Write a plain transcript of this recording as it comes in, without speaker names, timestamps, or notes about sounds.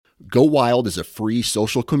Go Wild is a free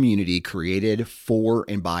social community created for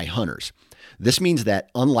and by hunters. This means that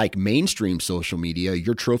unlike mainstream social media,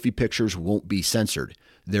 your trophy pictures won't be censored.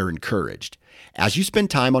 They're encouraged. As you spend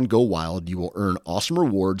time on Go Wild, you will earn awesome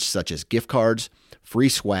rewards such as gift cards, free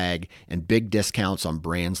swag, and big discounts on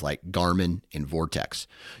brands like Garmin and Vortex.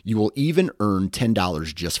 You will even earn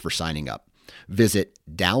 $10 just for signing up. Visit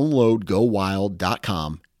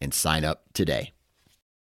downloadgowild.com and sign up today.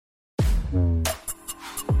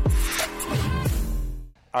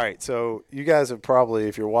 All right, so you guys have probably,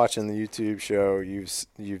 if you're watching the YouTube show,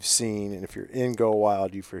 you've seen, and if you're in Go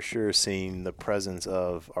Wild, you've for sure seen the presence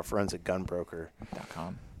of our friends at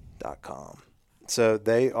gunbroker.com. So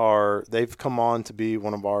they've come on to be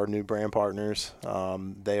one of our new brand partners.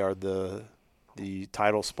 They are the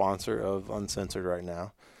title sponsor of Uncensored right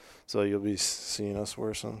now. So you'll be seeing us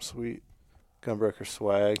wear some sweet Gunbroker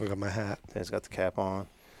swag. Look at my hat. It's got the cap on.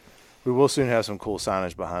 We will soon have some cool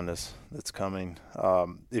signage behind us that's coming.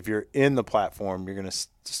 If you're in the platform, you're going to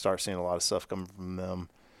start seeing a lot of stuff coming from them.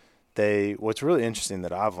 What's really interesting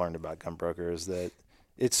that I've learned about Gunbroker is that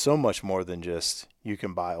it's so much more than just you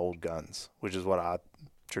can buy old guns, which is what I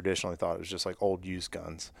traditionally thought. It was just like old used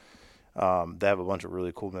guns. They have a bunch of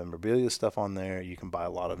really cool memorabilia stuff on there. You can buy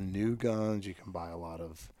a lot of new guns. You can buy a lot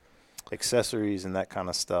of accessories and that kind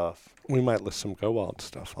of stuff. We might list some Go Wild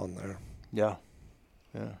stuff on there. Yeah.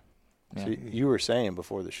 So you were saying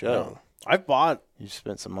before the show, I've bought. You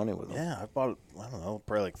spent some money with them. Yeah, I've bought. I don't know,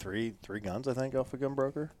 probably like three guns. I think off of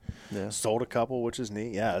Gunbroker. Yeah, sold a couple, which is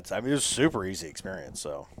neat. Yeah, it was a super easy experience.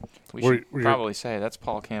 So we should probably say that's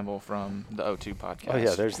Paul Campbell from the O2 podcast. Oh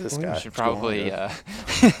yeah, there's this guy. We should probably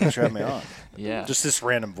should have me on. Yeah, just this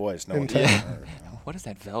random voice. No one. What is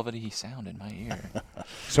that velvety sound in my ear?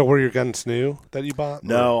 So were your guns new that you bought?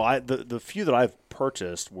 No, the few that I've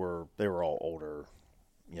purchased were all older.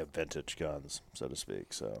 Vintage guns, so to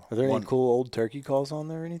speak. So, are there any cool old turkey calls on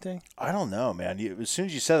there or anything? I don't know, man. As soon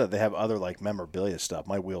as you said that they have other like memorabilia stuff,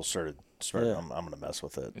 my wheels started. Yeah. I'm going to mess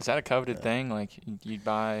with it. Is that a coveted thing? Like you'd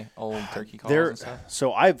buy old turkey calls and stuff?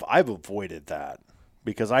 So I've avoided that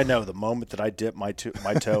because I know the moment that I dip my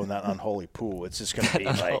toe in that unholy pool, it's just going to be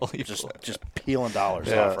like just peeling dollars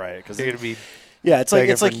off, right? Because they're going to be. Yeah, it's like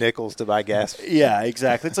nickels to buy gas. Yeah,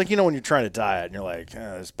 exactly. It's like when you're trying to diet and you're like,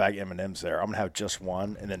 this bag of M&Ms there, I'm gonna have just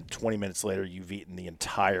one, and then 20 minutes later you've eaten the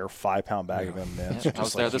entire 5-pound bag of M&Ms. Yeah, I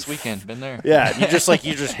was there this weekend. Been there. Yeah, you're just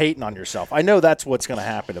hating on yourself. I know that's what's gonna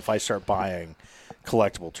happen if I start buying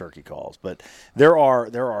collectible turkey calls, but there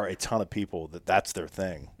are a ton of people that's their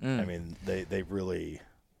thing. I mean, they really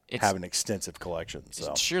have an extensive collection. So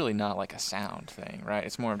it's surely not like a sound thing, right?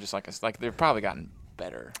 It's more of just like they've probably gotten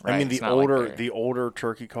better, right? I mean, the older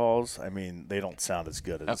turkey calls, I mean, they don't sound as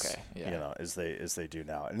good as as they do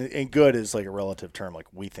now. And good is like a relative term. Like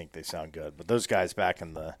we think they sound good, but those guys back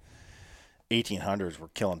in the 1800s were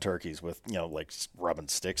killing turkeys with like rubbing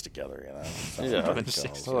sticks together. Rubbing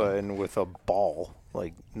sticks. And with a ball,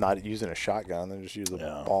 like not using a shotgun, they just use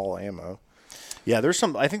a ball ammo. Yeah, there's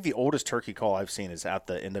some. I think the oldest turkey call I've seen is at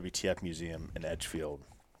the NWTF Museum in Edgefield,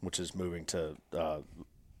 which is moving to the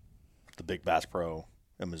Big Bass Pro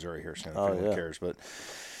in Missouri here soon. If anyone cares, but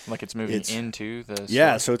like it's moving into the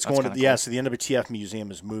so it's going to cool. So the NWTF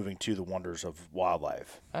Museum is moving to the Wonders of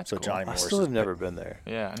Wildlife. That's so cool. Johnny Morris. I still have never been there.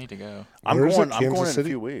 Yeah, I need to go. I'm going in a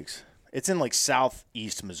few weeks. It's in like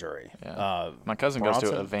southeast Missouri. Yeah. My cousin goes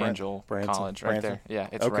to Evangel College right there. Yeah,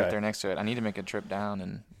 it's right there next to it. I need to make a trip down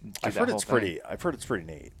and do I've heard it's pretty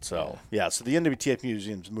neat. So so the NWTF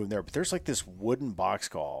Museum's moving there, but there's like this wooden box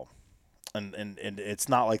call. And it's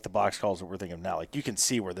not like the box calls that we're thinking of now. Like you can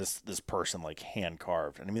see where this person like hand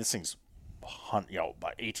carved. And I mean this thing's about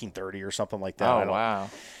 1830 or something like that. Oh wow!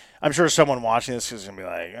 I'm sure someone watching this is gonna be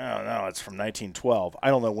like, oh no, it's from 1912. I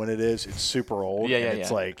don't know when it is. It's super old.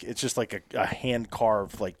 It's just like a hand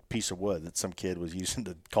carved like piece of wood that some kid was using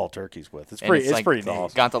to call turkeys with. It's pretty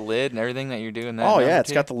neat. Got the lid and everything that you're doing. That oh yeah,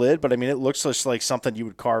 it's got the lid, but I mean it looks just like something you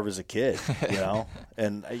would carve as a kid,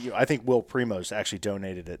 And I think Will Primos actually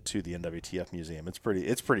donated it to the NWTF Museum. It's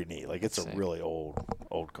pretty neat. Like it's a really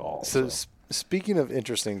old call. So speaking of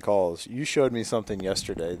interesting calls, you showed me something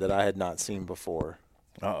yesterday that I had not seen before.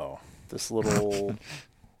 Uh-oh. This little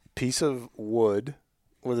piece of wood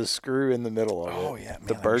with a screw in the middle of it. Oh, yeah. Man,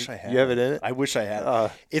 the bird. You have it in it? I wish I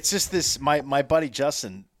had. It's just this. My buddy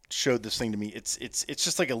Justin showed this thing to me. It's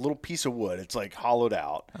just like a little piece of wood. It's like hollowed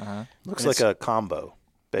out. Uh-huh. Looks like a combo,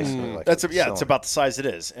 basically. Like it's about the size it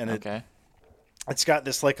is. And it's got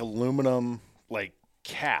this like aluminum like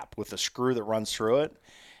cap with a screw that runs through it.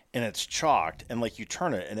 And it's chalked, and like you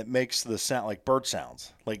turn it, and it makes the sound like bird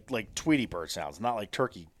sounds, like Tweety bird sounds, not like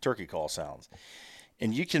turkey call sounds.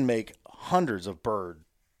 And you can make hundreds of bird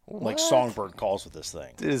like songbird calls with this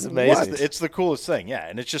thing. It is amazing. It's the coolest thing, yeah.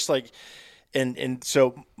 And it's just like, and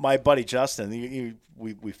so my buddy Justin,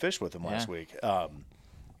 we fished with him last week.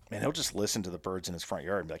 Man, he'll just listen to the birds in his front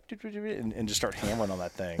yard and be like, and just start hammering on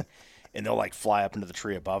that thing, and they'll like fly up into the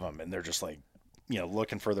tree above him, and they're just like,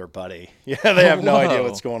 looking for their buddy. Yeah, they have no idea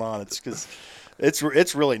what's going on. It's because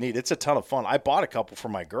it's really neat. It's a ton of fun. I bought a couple for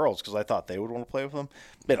my girls because I thought they would want to play with them.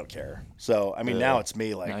 They don't care. So I mean, now it's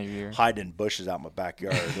me like hiding in bushes out in my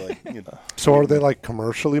backyard. Like, So are they like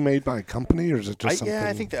commercially made by a company, or is it just something? Yeah,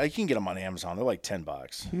 I think that you can get them on Amazon. They're like $10.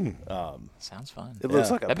 Sounds fun. It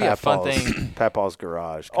looks like that'd be a fun thing. Papaw's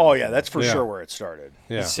garage. Oh yeah, that's for sure where it started.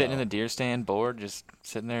 Yeah, sitting in the deer stand, bored, just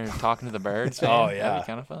sitting there talking to the birds. Man. Oh yeah, that'd be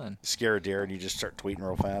kind of fun. Scare a deer and you just start tweeting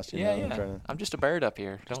real fast. I'm just a bird up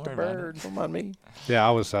here. Don't worry about it. Don't mind me. Yeah,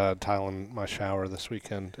 I was tiling my shower this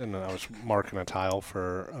weekend, and I was marking a tile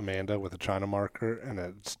for Amanda with a China marker, and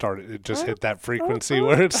it just hit that frequency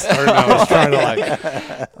where it started. I was trying to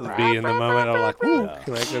like be in the moment. I'm like, ooh,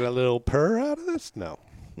 can I get a little purr out of this? No,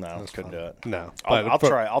 couldn't do it. No, I'll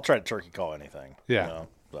try. I'll try to turkey call anything. Yeah.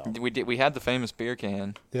 We had the famous beer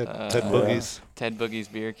can. Yeah, Ted Boogie's. Ted Boogie's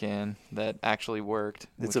beer can that actually worked.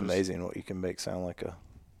 It's amazing what you can make sound like a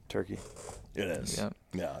turkey. It is. Yep.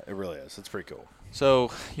 Yeah, it really is. It's pretty cool.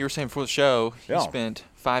 So you were saying before the show, you spent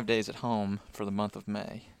 5 days at home for the month of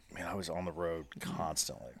May. Man, I was on the road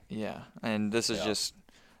constantly. Yeah, and this is just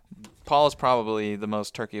Paul is probably the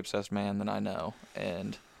most turkey-obsessed man that I know,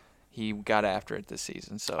 and he got after it this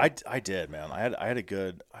season. So I did, man. I had a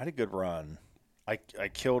good run. I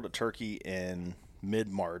killed a turkey in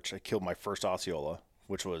mid-March. I killed my first Osceola,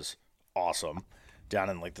 which was awesome, down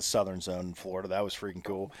in like the southern zone in Florida. That was freaking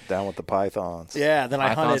cool. Down with the pythons. Yeah, then I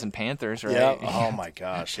hunted pythons and panthers, right? Yeah. Oh my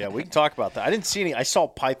gosh. Yeah, we can talk about that. I didn't see any. I saw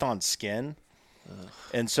python skin,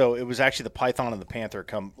 and so it was actually the python and the panther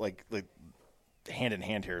come like hand in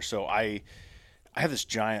hand here. So I have this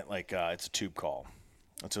giant it's a tube call,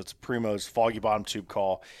 and so it's a Primo's foggy bottom tube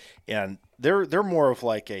call, and they're more of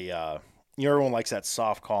like a. Everyone likes that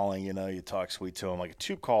soft calling, you talk sweet to them. Like a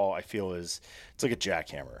tube call, I feel it's like a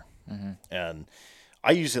jackhammer. Mm-hmm. And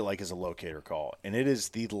I use it like as a locator call. And it is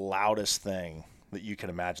the loudest thing that you can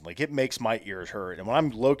imagine. Like it makes my ears hurt. And when I'm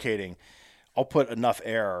locating, I'll put enough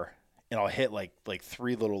air and I'll hit like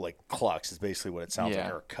 3 little clucks is basically what it sounds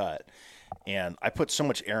like, or a cut. And I put so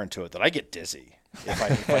much air into it that I get dizzy if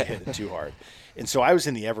I hit it too hard. And so I was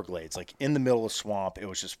in the Everglades, like in the middle of the swamp. It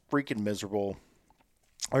was just freaking miserable.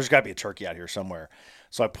 There's got to be a turkey out here somewhere.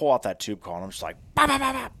 So I pull out that tube call, and I'm just like, bah, bah,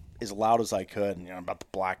 bah, bah, as loud as I could, and I'm about to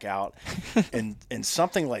black out. and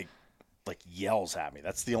something like yells at me.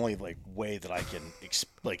 That's the only way that I can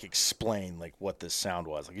explain what this sound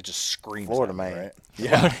was. Like it just screams. Florida at me, man. Right?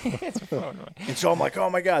 Yeah. And so I'm like, oh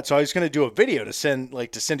my God. So I was going to do a video to send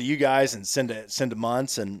to you guys and send to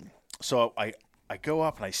Muntz. And so I go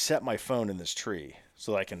up and I set my phone in this tree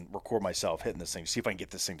so that I can record myself hitting this thing, see if I can get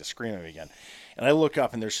this thing to scream at me again. And I look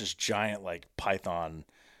up and there's this giant python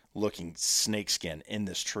looking snake skin in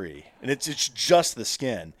this tree. And it's just the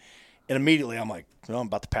skin. And immediately I'm like, well, I'm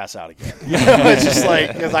about to pass out again. It's just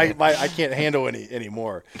because I can't handle any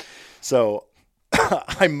more. So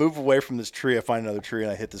I move away from this tree. I find another tree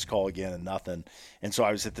and I hit this call again and nothing. And so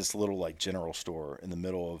I was at this little general store in the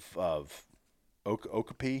middle of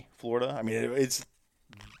Okapee, Florida. I mean, it's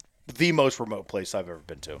the most remote place I've ever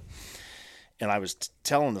been to. And I was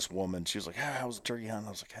telling this woman, she was like, how was the turkey hunt?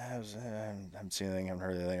 I was like, I haven't seen anything, haven't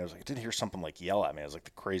heard anything. I was like, I did hear something yell at me. It was the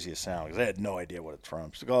craziest sound because I had no idea what it's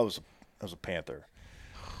from. She's like, oh, it was a panther.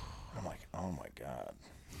 I'm like, oh my God.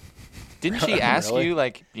 Didn't she ask you,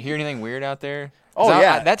 you hear anything weird out there? Oh,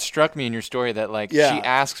 yeah. That struck me in your story that, she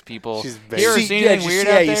asks people, you ever see anything weird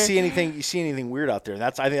out there? You see anything weird out there. And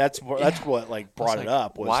I think that's what brought it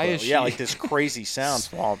up. Was why is she? This crazy sound.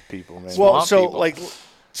 Swamp people, man. Well,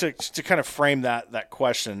 so, to kind of frame that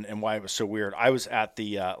question and why it was so weird, I was at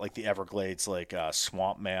the the Everglades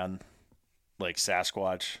Swamp Man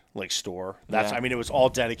Sasquatch store. That's I mean it was all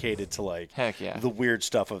dedicated to heck yeah the weird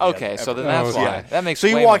stuff of so then that's why that makes so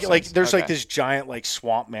you way walk more sense. There's this giant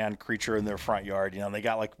Swamp Man creature in their front yard, and they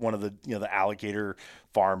got one of the the alligator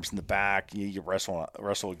farms in the back. You wrestle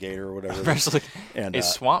a gator or whatever. And is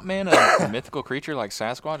Swamp Man a mythical creature like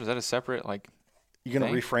Sasquatch? Is that a separate You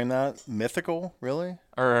gonna reframe that? Mythical, really?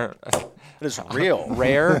 Or it is real,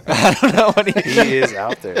 rare? I don't know what he is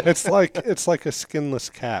out there. It's like a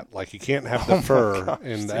skinless cat. You can't have the fur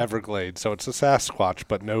in the Everglades, so it's a Sasquatch,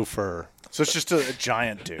 but no fur. So it's just a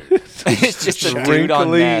giant dude. It's just a dude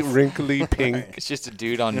on meth. Wrinkly pink. It's just a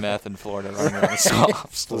dude on meth in Florida running around the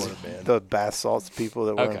swamps. The bath salts people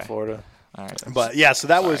that were in Florida. All right. But yeah, so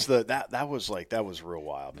that was that was real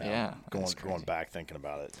wild, man. Yeah, going back thinking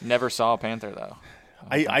about it. Never saw a panther though.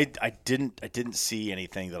 I didn't see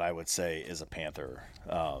anything that I would say is a panther.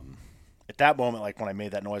 At that moment, like when I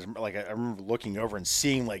made that noise, like I remember looking over and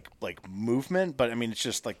seeing like movement, but I mean it's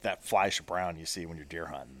just like that flash of brown you see when you're deer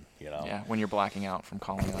hunting, you know. Yeah, when you're blacking out from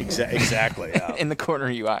calling. Exactly. Yeah. In the corner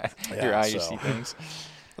of your eye, you see things.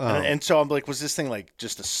 And so I'm like, was this thing like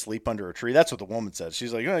just asleep under a tree? That's what the woman said.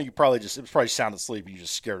 She's like, it was probably sound asleep. You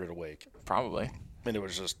just scared it awake. Probably. And it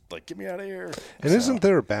was just like, get me out of here. And isn't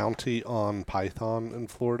there a bounty on python in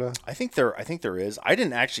Florida? I think there is. I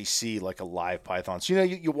didn't actually see like a live python. So,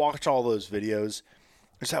 you watch all those videos.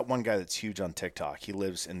 There's that one guy that's huge on TikTok. He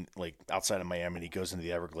lives in like outside of Miami and he goes into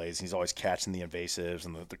the Everglades. And he's always catching the invasives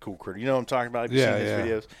and the cool critter. You know what I'm talking about? Have you seen these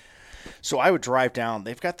videos? So I would drive down.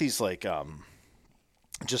 They've got these like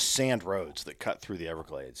just sand roads that cut through the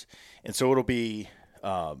Everglades. And so it'll be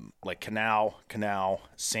like canal,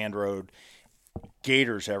 sand road,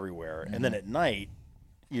 gators everywhere. Mm-hmm. And then at night,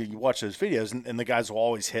 you watch those videos, and the guys will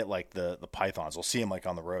always hit like the pythons. We'll see them like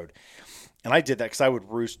on the road. And I did that because I would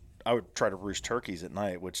try to roost turkeys at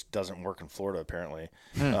night, which doesn't work in Florida apparently.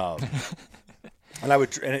 And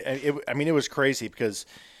it was crazy because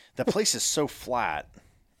that place is so flat.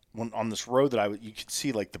 When on this road that you could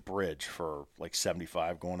see like the bridge for like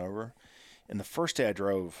 75 going over. And the first day I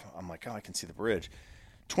drove, I'm like, oh, I can see the bridge.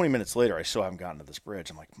 20 minutes later, I still haven't gotten to this bridge.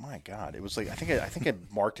 I'm like, my God, it was like I think I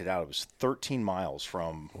marked it out. It was 13 miles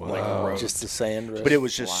from like the road, just the sand road. but it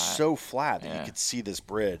was just so flat that you could see this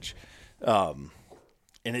bridge. And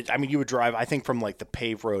you would drive. I think from like the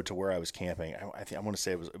paved road to where I was camping. I want to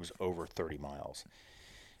say it was over 30 miles,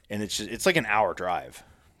 and it's like an hour drive.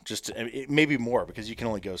 Maybe more because you can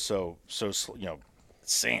only go so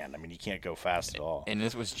sand. I mean, you can't go fast at all. And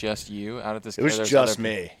this was just you out at this. It was just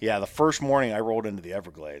me. Yeah, the first morning I rolled into the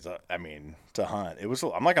Everglades. To hunt.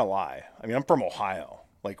 I'm not gonna lie. I mean, I'm from Ohio.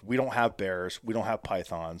 Like, we don't have bears, we don't have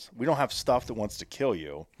pythons, we don't have stuff that wants to kill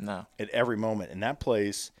you. No. At every moment, and that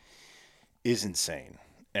place is insane.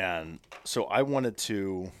 And so I wanted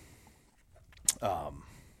to.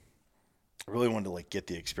 I really wanted to like get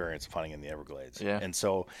the experience of hunting in the Everglades. Yeah. And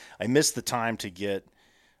so I missed the time to get.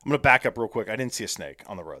 I'm going to back up real quick. I didn't see a snake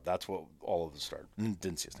on the road. That's what all of this started.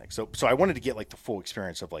 Didn't see a snake. So I wanted to get like the full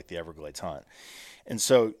experience of like the Everglades hunt. And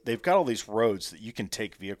so they've got all these roads that you can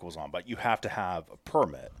take vehicles on, but you have to have a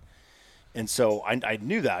permit. And so I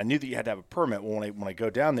knew that. I knew that you had to have a permit. Well, when I go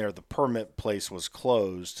down there, the permit place was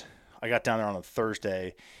closed. I got down there on a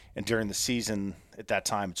Thursday, and during the season at that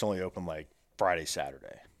time, it's only open like Friday,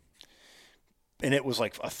 Saturday. And it was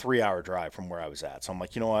like a 3-hour drive from where I was at. So I'm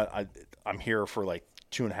like, you know what? I'm here for like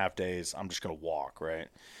 2.5 days. I'm just going to walk, right?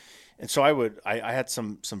 And so I had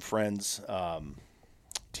some friends,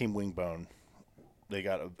 Team Wingbone. They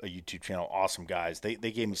got a YouTube channel, awesome guys. They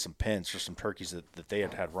gave me some pins for some turkeys that they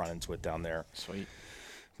had run-ins with down there. Sweet.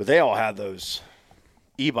 But they all had those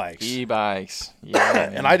e-bikes. Yeah.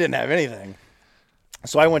 And I didn't have anything.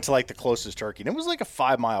 So I went to like the closest turkey. And it was like a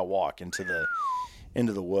 5-mile walk into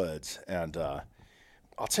the woods. And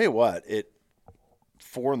I'll tell you what,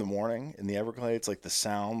 4 a.m. in the Everglades, like the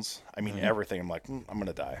sounds, I mean, everything. I'm like, I'm going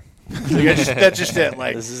to die. Like, that's just it.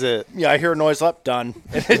 Like, this is it. Yeah, I hear a noise up, done.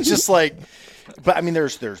 And it's just like, but I mean,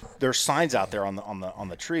 there's signs out there on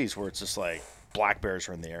the trees where it's just like black bears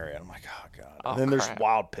are in the area. And I'm like, oh God. And then there's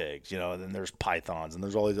wild pigs, and then there's pythons and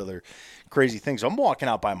there's all these other crazy things. So I'm walking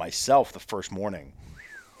out by myself the first morning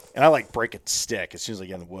and I like break a stick as soon as I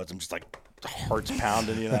get in the woods. I'm just like, heart's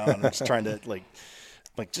pounding, and I'm just trying to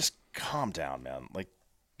like just calm down, man. Like,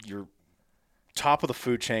 you're top of the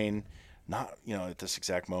food chain, not at this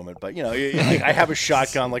exact moment, but like, I have a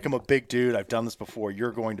shotgun. Like, I'm a big dude. I've done this before.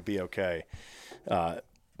 You're going to be okay.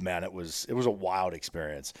 Man, it was a wild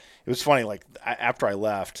experience. It was funny. Like, after I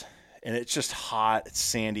left, and it's just hot, it's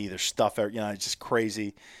sandy. There's stuff there. It's just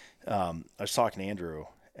crazy. I was talking to Andrew,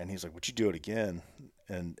 and he's like, "Would you do it again?"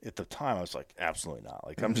 And at the time, I was like, "Absolutely not."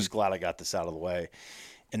 Like, I'm just glad I got this out of the way.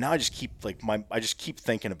 And now I just keep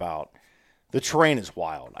thinking about the terrain is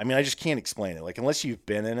wild. I mean, I just can't explain it. Like, unless you've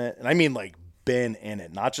been in it, and I mean like been in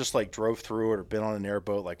it, not just like drove through it or been on an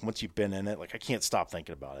airboat. Like, once you've been in it, like, I can't stop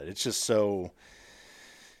thinking about it. It's just so.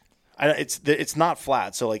 It's not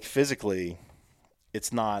flat. So like physically,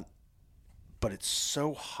 it's not, but it's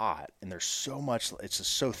so hot and there's so much. It's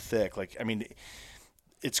just so thick. Like, I mean.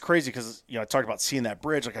 It's crazy because, I talked about seeing that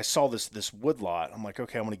bridge. Like, I saw this wood lot. I'm like,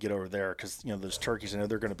 okay, I'm going to get over there because, those turkeys, I know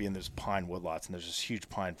they're going to be in those pine wood lots, and there's this huge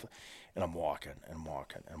pine. And I'm walking and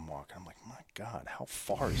walking and walking. I'm like, my God, how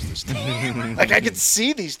far is this thing? Like, I can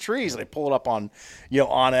see these trees. And I pull it up on,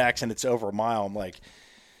 OnX, and it's over a mile. I'm like,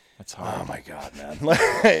 That's hard. Oh my God,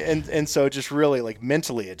 man. and so just really like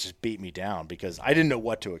mentally it just beat me down because I didn't know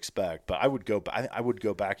what to expect, but I would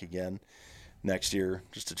go back again next year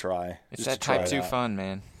just to try. It's just that type 2 fun,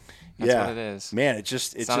 man. That's what it is. Man,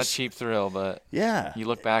 it's not a cheap thrill, but you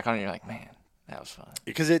look back on it and you're like, man, that was fun.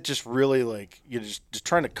 Because it just really like you're just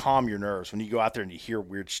trying to calm your nerves when you go out there and you hear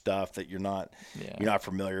weird stuff that you're not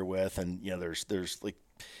familiar with, and there's like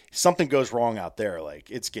something goes wrong out there,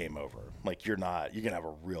 like it's game over. Like you're gonna have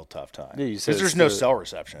a real tough time. Yeah, you said there's no cell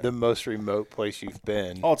reception. The most remote place you've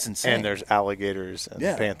been. Oh, it's insane. And there's alligators and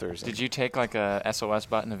panthers. Did you take like a SOS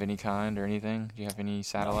button of any kind or anything? Do you have any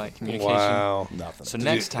satellite communication? Wow. Nothing. So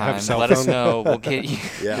next time, cell let us phone? know. We'll get you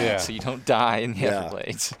so you don't die in the Yeah.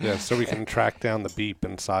 Everglades. Yeah, so we can track down the beep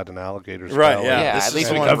inside an alligator's Right, belly. yeah. Yeah, This at is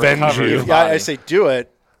least we one can avenge recover you. his Yeah, body. I say do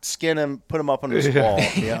it. Skin him, put him up on his wall.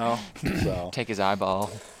 So Take his eyeball.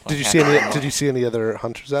 Did you see any other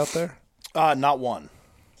hunters out there? not one.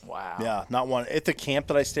 Wow. Yeah, not one. At the camp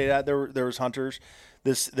that I stayed at, there was hunters.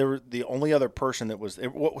 The only other person that was.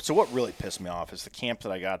 So what really pissed me off is the camp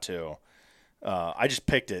that I got to. I just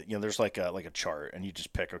picked it. There's like a chart, and you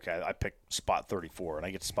just pick. Okay, I picked spot 34, and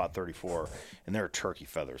I get to spot 34, and there are turkey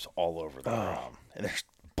feathers all over the ground, and there's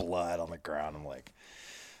blood on the ground. I'm like,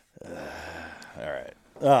 all right.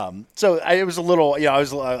 So it was a little. I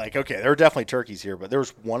was like, okay, there are definitely turkeys here, but there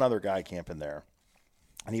was one other guy camping there,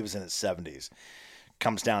 and he was in his 70s.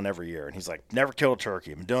 Comes down every year, and he's like, never killed a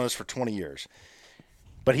turkey. I've been doing this for 20 years.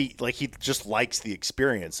 But he just likes the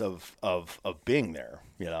experience of being there,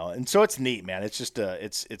 And so it's neat, man. It's just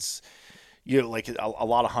it's like a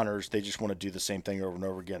lot of hunters, they just want to do the same thing over and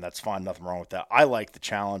over again. That's fine, nothing wrong with that. I like the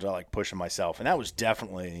challenge. I like pushing myself, and that was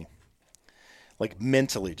definitely like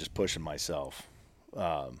mentally just pushing myself. It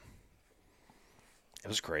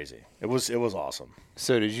was crazy. It was awesome.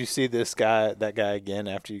 So did you see that guy again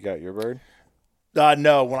after you got your bird?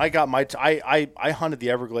 No, when I got I hunted the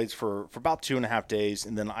Everglades for about 2.5 days,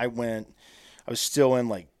 and then I was still in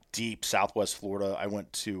like deep Southwest Florida. I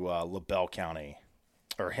went to LaBelle County,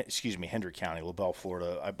 Hendry County, LaBelle,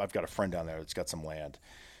 Florida. I've got a friend down there that's got some land,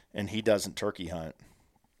 and he doesn't turkey hunt.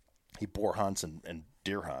 He boar hunts and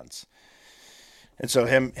deer hunts. And so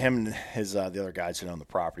him and his the other guys who own the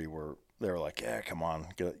property were like, yeah, come on,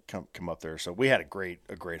 come up there. So we had a great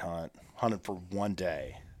hunt, hunted for one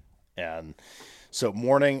day, and so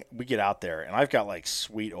morning we get out there, and I've got like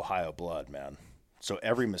sweet Ohio blood, man. So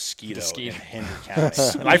every mosquito in Hendry County,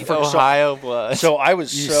 and Ohio blood. So I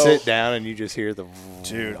was You sit down and you just hear the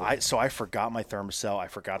dude. I forgot my thermocell. I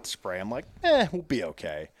forgot the spray. I'm like, we'll be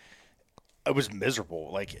okay. It was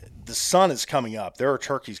miserable. Like the sun is coming up. There are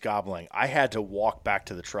turkeys gobbling. I had to walk back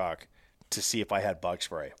to the truck to see if I had bug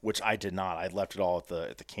spray, which I did not. I left it all at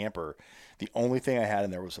the camper. The only thing I had in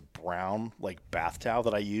there was a brown like bath towel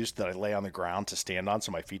that I used that I lay on the ground to stand on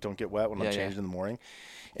so my feet don't get wet when I'm changing in the morning.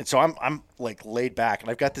 And so I'm like laid back, and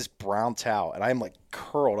I've got this brown towel, and I'm like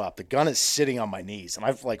curled up. The gun is sitting on my knees, and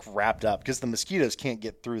I've like wrapped up because the mosquitoes can't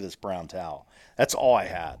get through this brown towel. That's all I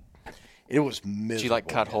had. It was miserable. Did you like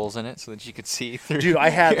cut holes in it so that you could see through? Dude, I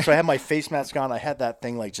had my face mask on. I had that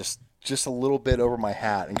thing like just a little bit over my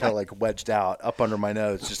hat and kind of like wedged out up under my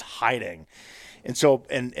nose, just hiding. And so,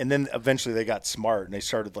 and then eventually they got smart and they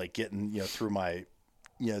started like getting, through my,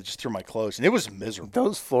 just through my clothes, and it was miserable.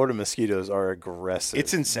 Those Florida mosquitoes are aggressive.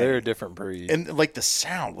 It's insane. They're a different breed. And like the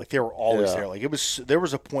sound, like they were always there. Like there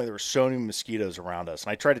was a point there were so many mosquitoes around us,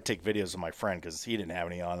 and I tried to take videos of my friend because he didn't have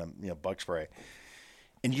any on him, bug spray.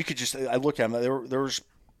 And you could I looked at him, there was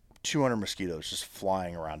 200 mosquitoes just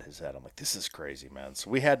flying around his head. I'm like, this is crazy, man.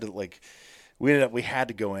 So we had to we had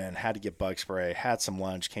to go in, had to get bug spray, had some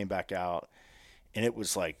lunch, came back out. And it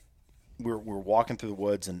was like we're walking through the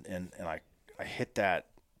woods, and I hit that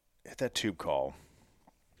tube call.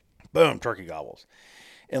 Boom, turkey gobbles.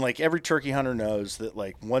 And like every turkey hunter knows that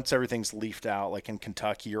like once everything's leafed out, like in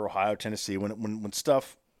Kentucky or Ohio, Tennessee, when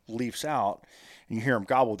stuff leaves out and you hear them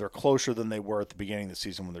gobble, they're closer than they were at the beginning of the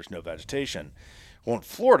season when there's no vegetation. Well, in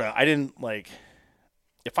Florida, I didn't like.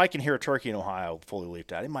 If I can hear a turkey in Ohio fully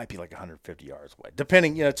leafed out, it might be like 150 yards away.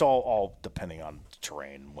 Depending, it's all depending on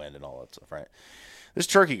terrain, wind, and all that stuff, right? This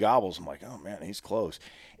turkey gobbles. I'm like, oh, man, he's close.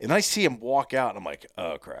 And I see him walk out, and I'm like,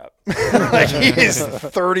 oh, crap. Like, he is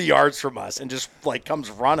 30 yards from us and just, like,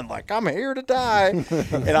 comes running like, I'm here to die.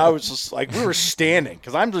 And I was just, like, we were standing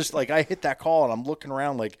because I'm just, like, I hit that call, and I'm looking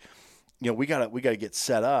around like, we gotta get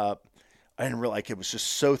set up. I didn't realize like, it was just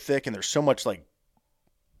so thick, and there's so much, like,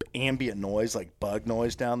 ambient noise, like bug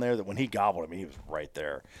noise down there, that when he gobbled, I mean, he was right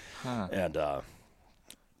there. And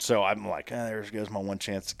So I'm like, there goes my one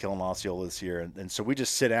chance to kill an Osceola this year. And so we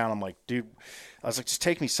just sit down. I'm like, dude, I was like, just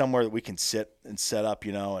take me somewhere that we can sit and set up,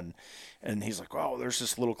 And he's like, oh, there's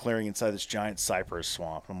this little clearing inside this giant cypress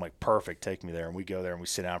swamp. I'm like, perfect, take me there. And we go there and we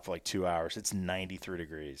sit down for like 2 hours. It's 93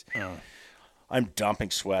 degrees. I'm dumping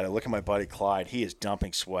sweat. I look at my buddy Clyde. He is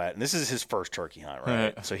dumping sweat. And this is his first turkey hunt,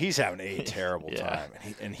 right? So he's having a terrible time.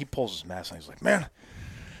 And he pulls his mask and he's like, man,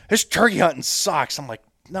 this turkey hunting sucks. I'm like,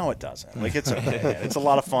 no, it doesn't. Like, it's okay, man. It's a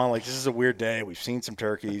lot of fun. Like, this is a weird day. We've seen some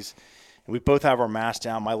turkeys. And we both have our masks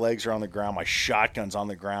down. My legs are on the ground. My shotgun's on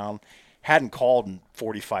the ground. Hadn't called in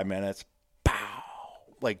 45 minutes. Pow!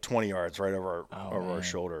 Like 20 yards right over our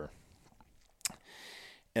shoulder.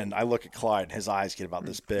 And I look at Clyde, and his eyes get about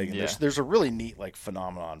this big. And there's a really neat like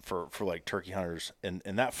phenomenon for like turkey hunters, and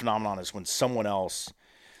that phenomenon is when someone else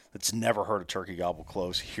that's never heard a turkey gobble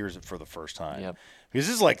close hears it for the first time. Yep. Because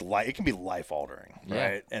this is like it can be life altering,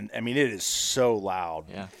 right? And I mean, it is so loud.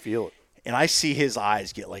 Yeah, feel it. And I see his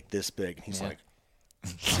eyes get like this big, and he's like,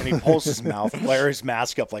 and he pulls his mouth, his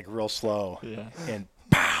mask up like real slow, and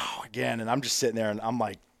pow again. And I'm just sitting there, and I'm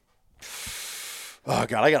like, oh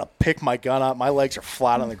God, I gotta pick my gun up. My legs are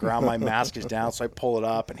flat on the ground. My mask is down, so I pull it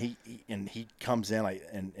up, and he comes in.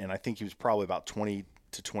 I think he was probably about 20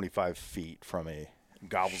 to 25 feet from me.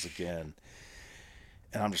 Gobbles again,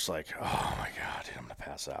 and I'm just like, oh my God, dude, I'm gonna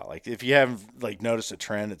pass out. Like, if you haven't like noticed a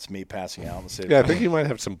trend, it's me passing out in the city. Yeah, I think you might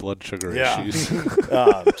have some blood sugar issues.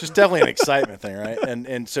 Just definitely an excitement thing, right?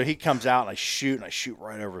 And so he comes out, and I shoot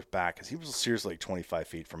right over his back because he was seriously like 25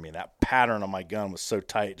 feet from me. And that pattern on my gun was so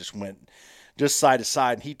tight, it just went just side to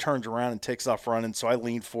side. And he turns around and takes off running. So I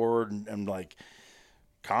lean forward and I'm like,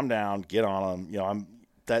 calm down, get on him.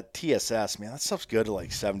 That TSS, man, that stuff's good to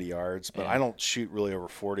like 70 yards, but I don't shoot really over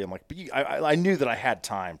 40. I'm like, but I knew that I had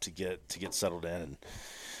time to get settled in, and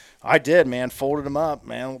I did, man. Folded him up,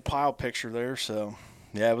 man. Little pile picture there. So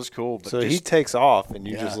yeah, it was cool. But so he takes off, and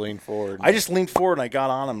you just lean forward. I just leaned forward, and I got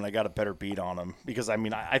on him, and I got a better beat on him because I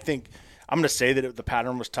mean, I think I'm going to say that the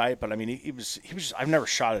pattern was tight, but I mean, he was. I've never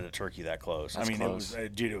shot at a turkey that close. That's close.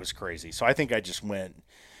 It was crazy. So I think I just went,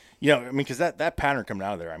 because that pattern coming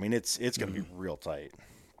out of there, I mean, it's going to be real tight.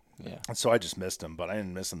 Yeah. And so I just missed him, but I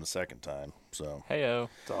didn't miss him the second time. So heyo,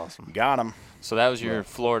 it's awesome. Got him. So that was your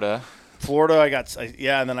Florida.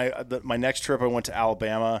 And then my next trip I went to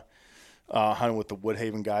Alabama, hunting with the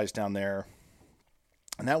Woodhaven guys down there,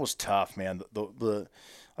 and that was tough, man. I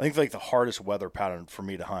think like the hardest weather pattern for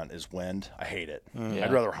me to hunt is wind. I hate it. Yeah.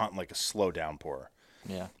 I'd rather hunt like a slow downpour.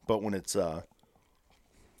 Yeah. But when it's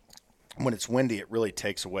windy, it really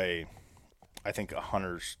takes away, I think, a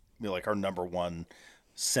hunter's like our number one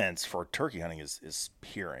sense for turkey hunting is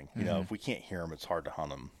hearing. If we can't hear them, it's hard to hunt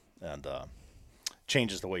them, and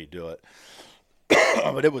changes the way you do it.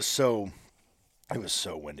 But it was so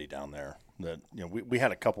windy down there that we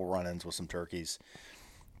had a couple run-ins with some turkeys.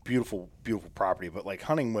 Beautiful property, but like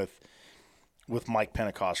hunting with Mike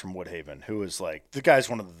Pentecost from Woodhaven, who is like the guy's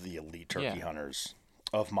one of the elite turkey hunters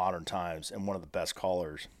of modern times and one of the best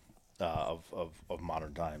callers of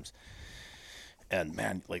modern times. And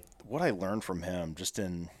man, like what I learned from him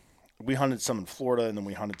we hunted some in Florida and then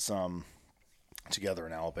we hunted some together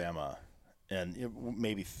in Alabama, and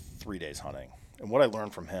maybe 3 days hunting. And what I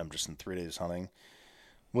learned from him just in 3 days hunting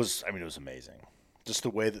was, it was amazing. Just the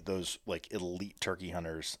way that those like elite turkey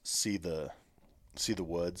hunters see the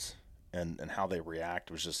woods and how they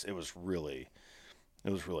react it was really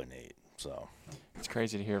neat. So it's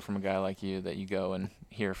crazy to hear from a guy like you that you go and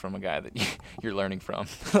hear from a guy that you're learning from.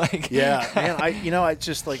 Yeah, man. I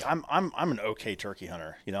just like I'm an okay turkey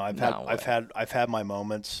hunter. I've had my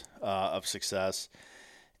moments of success,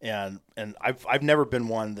 and I've never been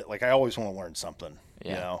one that like I always want to learn something.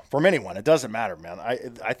 From anyone. It doesn't matter, man.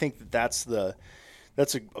 I think that's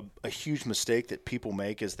a huge mistake that people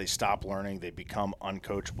make is they stop learning, they become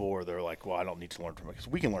uncoachable, or they're like, well, I don't need to learn from it, because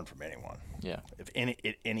we can learn from anyone. Yeah. At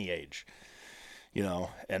any age,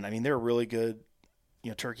 and I mean, there are really good,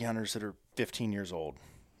 turkey hunters that are 15 years old,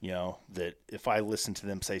 that if I listen to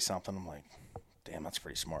them say something, I'm like, damn, that's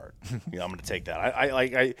pretty smart. I'm going to take that.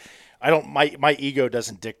 I don't, my ego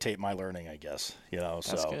doesn't dictate my learning, I guess,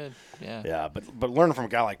 That's good. Yeah. Yeah. But learning from a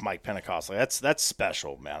guy like Mike Pentecost, like that's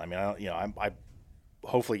special, man. I mean, I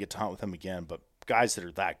hopefully get to hunt with him again, but guys that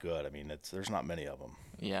are that good, I mean, there's not many of them.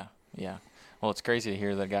 Yeah. Yeah. Well, it's crazy to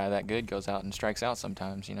hear that a guy that good goes out and strikes out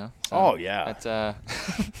sometimes, So oh yeah. That's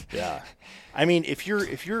yeah. I mean, if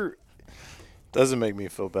you're doesn't make me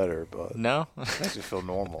feel better, but no, makes me feel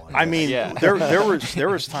normal. I mean, there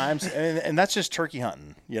was times, and that's just turkey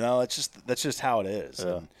hunting, that's just how it is.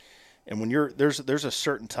 Yeah. And when there's a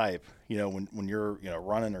certain type, when you're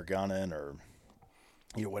running or gunning or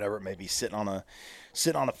whatever it may be, sitting on a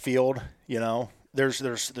field,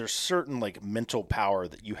 there's certain like mental power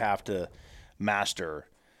that you have to master,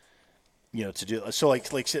 to do. So like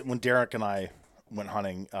when Derek and I went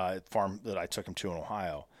hunting at the farm that I took him to in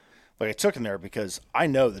Ohio, like I took him there because I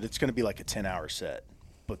know that it's going to be like a 10-hour set.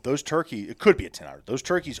 But it could be a 10-hour. Those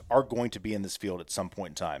turkeys are going to be in this field at some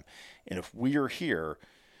point in time. And if we are here,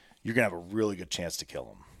 you're going to have a really good chance to kill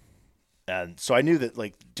them. And so I knew that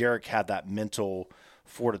like Derek had that mental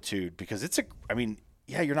fortitude because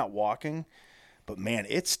you're not walking, but man,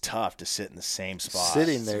 it's tough to sit in the same spot.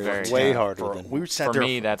 Sitting there Very is way tough. harder. For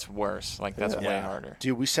me, that's worse. Like that's way harder.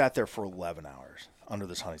 Dude, we sat there for 11 hours under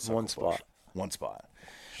this honeysuckle One bush. One spot.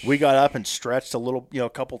 We got up and stretched a little, a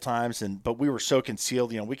couple times, but we were so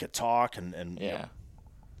concealed, we could talk and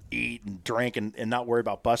eat and drink and not worry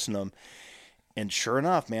about busting them. And sure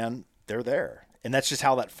enough, man, they're there. And that's just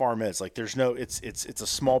how that farm is. Like it's a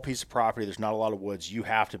small piece of property. There's not a lot of woods. You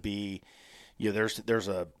have to be, there's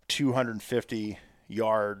a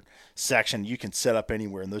 250-yard section you can set up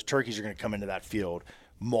anywhere. And those turkeys are going to come into that field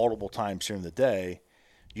multiple times during the day.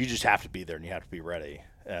 You just have to be there and you have to be ready.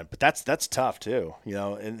 But that's tough too,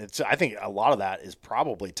 and I think a lot of that is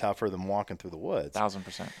probably tougher than walking through the woods.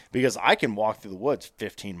 1,000%. Because I can walk through the woods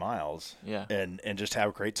 15 miles and just have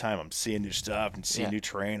a great time. I'm seeing new stuff and seeing new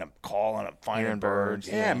terrain. I'm calling, I'm finding Hearing birds.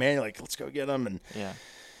 Yeah, man, you're like, let's go get them.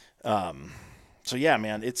 And so yeah,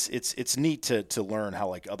 man, it's neat to learn how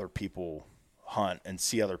like other people hunt and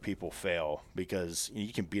see other people fail because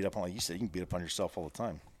you can beat up on, like you said, you can beat up on yourself all the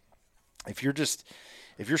time. If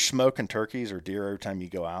you're smoking turkeys or deer every time you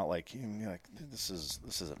go out, like you're like, this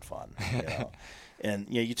isn't fun, And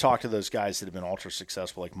you talk to those guys that have been ultra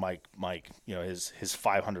successful, like Mike, his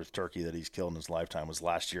 500th turkey that he's killed in his lifetime was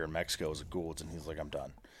last year in Mexico as a Gould's, and he's like, I'm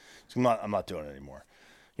done. So I'm not doing it anymore.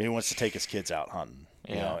 He wants to take his kids out hunting,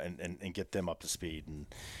 and get them up to speed. And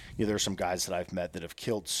there's some guys that I've met that have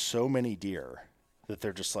killed so many deer that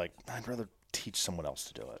they're just like, I'd rather teach someone else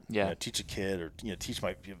to do it. Yeah. Teach a kid or teach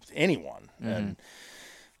anyone. Mm-hmm. And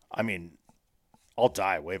I mean, I'll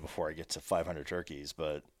die way before I get to 500 turkeys,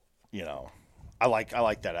 but I like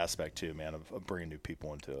that aspect too, man, of bringing new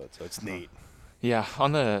people into it. So it's neat. Yeah,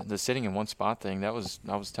 on the sitting in one spot thing, I was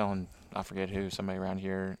telling, I forget who, somebody around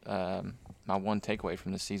here, my one takeaway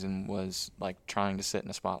from this season was like trying to sit in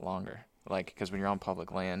a spot longer. Like, because when you're on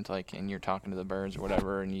public land, like, and you're talking to the birds or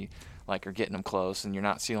whatever, and you like are getting them close and you're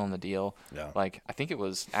not sealing the deal. Yeah. Like, I think it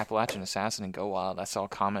was Appalachian Assassin and Go Wild. I saw a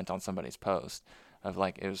comment on somebody's post of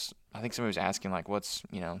like, I think somebody was asking like, what's,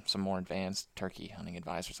 some more advanced turkey hunting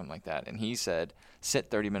advice or something like that. And he said,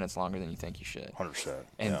 sit 30 minutes longer than you think you should. 100%.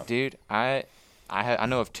 And dude, I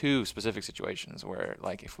know of two specific situations where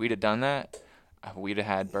like, if we'd have done that, we'd have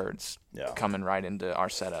had birds coming right into our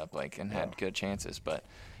setup, like, and had good chances. But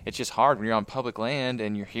it's just hard when you're on public land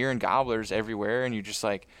and you're hearing gobblers everywhere, and you're just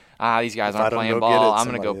like, these guys aren't playing ball. I'm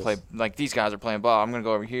gonna go play. Like, these guys are playing ball. I'm gonna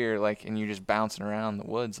go over here. Like, and you're just bouncing around the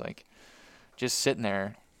woods. Like, just sitting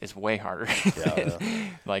there is way harder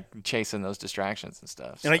than like chasing those distractions and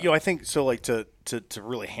stuff. So. And I think so. Like to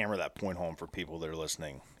really hammer that point home for people that are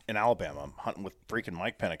listening, in Alabama, I'm hunting with freaking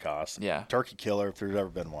Mike Pentecost, turkey killer if there's ever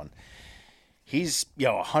been one. He's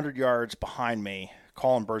 100 yards behind me,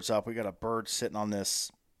 calling birds up. We got a bird sitting on this,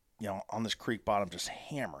 on this creek bottom, just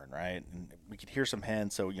hammering, right? And we could hear some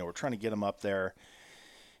hens, so we're trying to get him up there.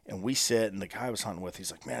 And we sit, and the guy I was hunting with,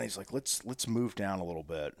 he's like, let's move down a little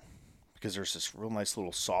bit, because there's this real nice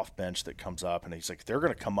little soft bench that comes up, and he's like, they're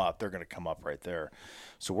going to come up right there.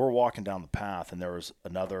 So we're walking down the path, and there was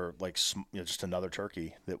another, like, just another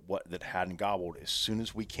turkey that hadn't gobbled. As soon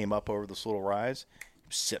as we came up over this little rise, he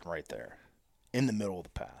was sitting right there in the middle of the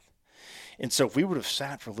path. And so if we would have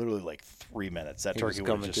sat for literally like 3 minutes, that turkey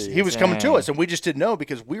would have he was coming to us, and we just didn't know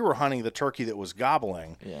because we were hunting the turkey that was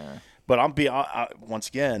gobbling. Yeah. But once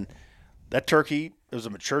again, that turkey, it was a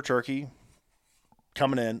mature turkey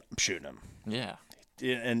coming in, I'm shooting him. Yeah.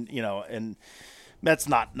 And and that's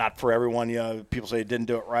not for everyone. People say it didn't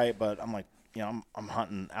do it right, but I'm like, I'm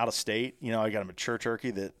hunting out of state. I got a mature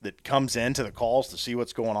turkey that comes into the calls to see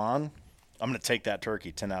what's going on. I'm going to take that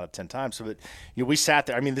turkey 10 out of 10 times. So that we sat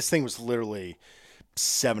there. I mean, this thing was literally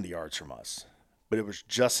 70 yards from us, but it was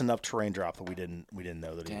just enough terrain drop that we didn't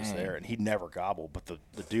know that he was there, and he never gobbled. But the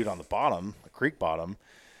dude on the bottom, the creek bottom,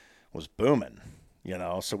 was booming.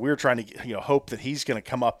 So we were trying to hope that he's going to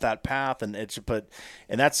come up that path, and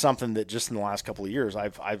that's something that just in the last couple of years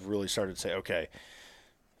I've really started to say, okay,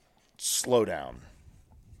 slow down.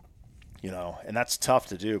 And that's tough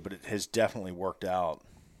to do, but it has definitely worked out.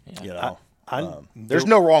 Yeah. There's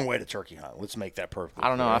no wrong way to turkey hunt. Let's make that perfect. I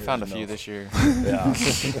don't know. I found a few this year. Yeah.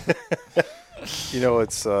 You know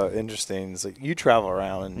what's interesting is like you travel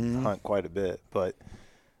around and hunt quite a bit, but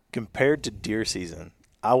compared to deer season,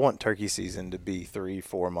 I want turkey season to be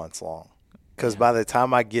 3-4 months long. Because by the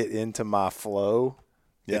time I get into my flow,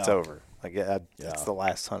 it's over. Like it's the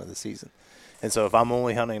last hunt of the season. And so if I'm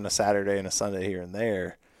only hunting a Saturday and a Sunday here and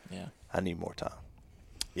there, I need more time.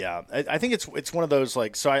 Yeah, I think it's one of those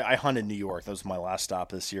like. So I hunted New York. That was my last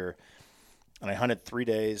stop this year, and I hunted 3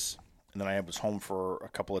 days, and then I was home for a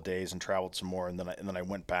couple of days and traveled some more, and then I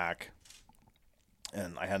went back,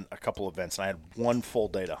 and I had a couple of events, and I had 1 full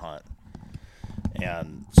day to hunt,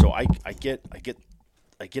 and so I get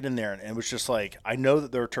in there, and it was just like I know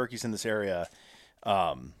that there are turkeys in this area,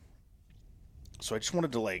 so I just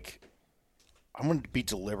wanted to I wanted to be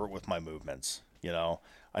deliberate with my movements, you know.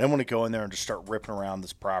 I didn't want to go in there and just start ripping around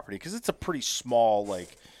this property because it's a pretty small,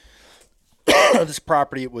 this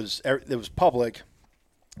property. It was public.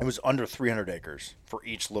 It was under 300 acres for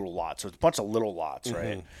each little lot. So it's a bunch of little lots,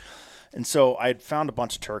 right? And so I had found a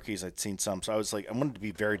bunch of turkeys. I'd seen some. So I was like, I wanted to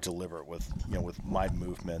be very deliberate with my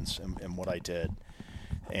movements and what I did.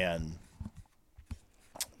 And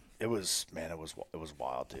it was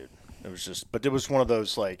wild, dude. It was just, but it was one of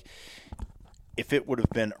those if it would have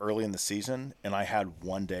been early in the season and I had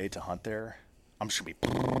 1 day to hunt there, I'm just going to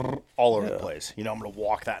be all over the place. You know, I'm going to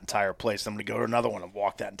walk that entire place. I'm going to go to another one and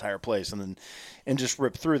walk that entire place and just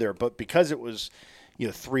rip through there. But because it was,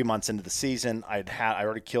 3 months into the season, I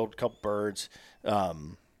already killed a couple birds. I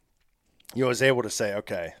was able to say,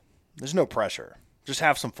 okay, there's no pressure. Just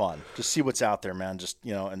have some fun. Just see what's out there, man. Just,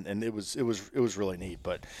 and it was really neat.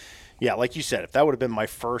 But yeah, like you said, if that would have been my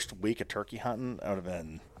first week of turkey hunting, I would have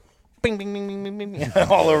been bing, bing, bing, bing, bing, bing,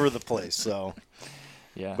 all over the place. So,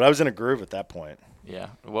 yeah. But I was in a groove at that point. Yeah.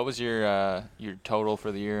 What was your total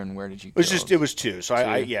for the year, and where did you kill? It was 2. So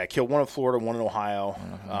I killed 1 in Florida, 1 in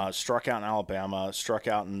Ohio, struck out in Alabama, struck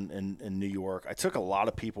out in New York. I took a lot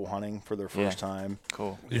of people hunting for their first time.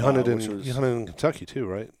 Cool. You hunted in Kentucky too,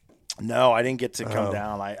 right? No, I didn't get to come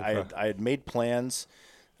down. I had made plans.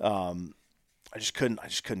 I just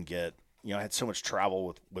couldn't get. I had so much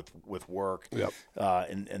travel with work. Yep.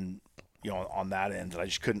 And on that end, that I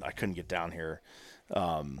couldn't get down here.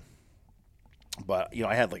 But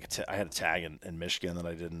I had I had a tag in Michigan that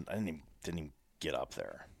I didn't even get up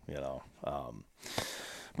there.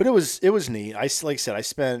 But it was neat. I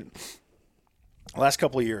spent the last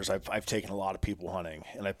couple of years. I've taken a lot of people hunting,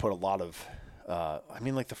 and I put a lot of.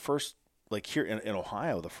 The first here in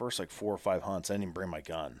Ohio, the first 4 or 5 hunts, I didn't even bring my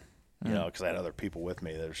gun. Because I had other people with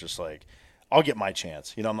me that was just I'll get my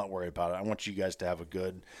chance. I'm not worried about it. I want you guys to have a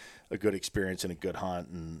good experience and a good hunt.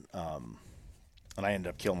 And I ended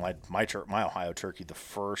up killing my Ohio turkey the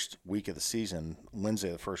first week of the season,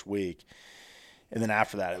 Wednesday the first week. And then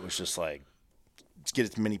after that, it was just let's get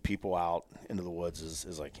as many people out into the woods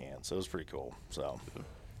as I can. So it was pretty cool. So.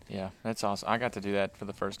 Yeah, that's awesome. I got to do that for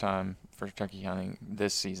the first time for turkey hunting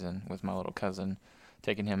this season with my little cousin,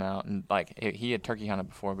 taking him out. And, he had turkey hunted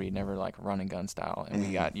before, but he'd never, run and gun style.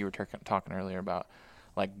 And you were talking earlier about,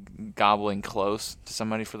 gobbling close to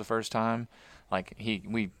somebody for the first time.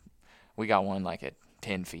 We got one, at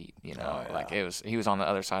 10 feet, he was on the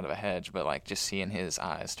other side of a hedge, but, just seeing his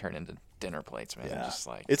eyes turn into dinner plates, man. Yeah. Just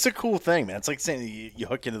it's a cool thing, man. It's like saying you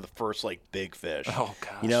hook into the first big fish. Oh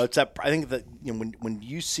gosh. It's that. I think that when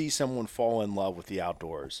you see someone fall in love with the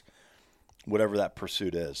outdoors, whatever that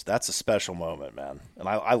pursuit is, that's a special moment, man. And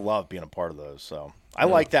I love being a part of those. So I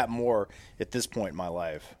like that more at this point in my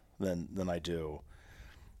life than I do.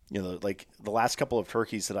 The last couple of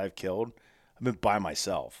turkeys that I've killed, I've been by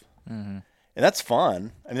myself, and that's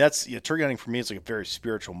fun. I mean, that's turkey hunting for me is a very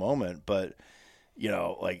spiritual moment, but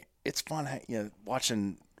it's fun,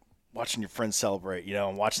 watching your friends celebrate,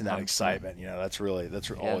 and watching that excitement, that's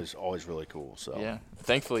always really cool. So yeah,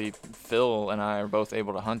 thankfully Phil and I are both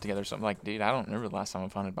able to hunt together. So I'm dude, I don't remember the last time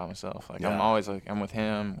I've hunted by myself. I'm always I'm with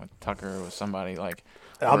him, with Tucker, with somebody.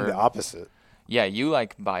 I'm the opposite. Yeah, you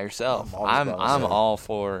by yourself. I'm all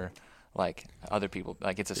for other people.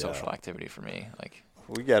 It's a social activity for me.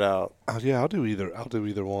 We get out. I'll do either. I'll do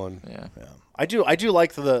either one. Yeah. I do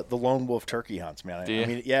like the lone wolf turkey hunts, man. Do you? I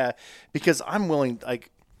mean, yeah, because I'm willing.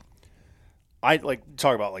 I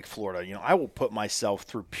talk about Florida. I will put myself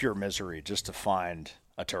through pure misery just to find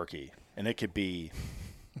a turkey, and it could be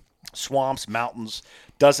swamps, mountains,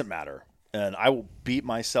 doesn't matter. And I will beat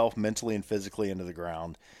myself mentally and physically into the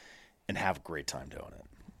ground, and have a great time doing it.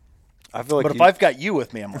 I feel but if I've got you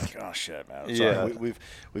with me, I'm oh shit, man. I'm sorry.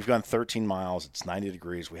 We've gone 13 miles. It's 90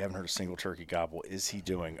 degrees. We haven't heard a single turkey gobble. Is he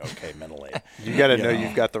doing okay mentally? You got to know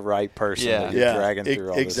you've got the right person that you're dragging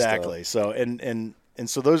through all exactly. this stuff. So and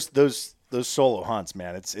so those those solo hunts,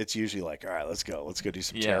 man, it's usually like, all right, let's go do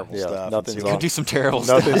some terrible stuff. Nothing's Go do some terrible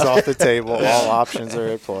stuff. Nothing's off the table. All options are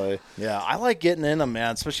at play. Yeah, I like getting in them,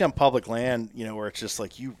 man, especially on public land, where it's just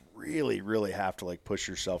like you really, really have to like push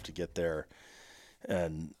yourself to get there,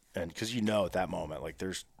 and because at that moment, like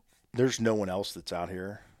there's no one else that's out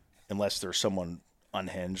here unless there's someone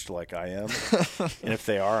unhinged like I am, and if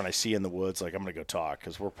they are, and I see in the woods, like I'm gonna go talk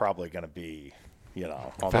because we're probably gonna be,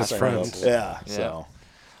 on Best the same friends. level. Yeah. So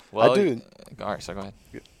Well, I do. All right, so go ahead.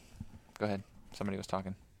 Go ahead. Somebody was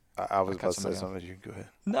talking. I was cut about to say somebody something. You go ahead.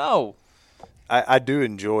 No. I do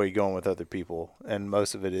enjoy going with other people, and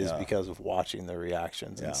most of it is Yeah. because of watching their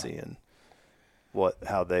reactions Yeah. and seeing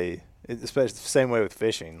how they, especially the same way with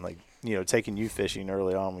fishing, like, taking you fishing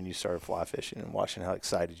early on when you started fly fishing and watching how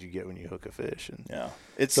excited you get when you hook a fish. And yeah,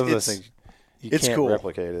 some of those things, you it's can't cool.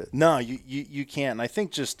 replicate it. No, you can't. And I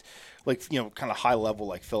think just like, kind of high level,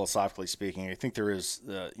 like philosophically speaking, I think there is,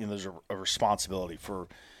 there's a responsibility for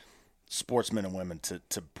sportsmen and women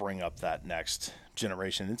to bring up that next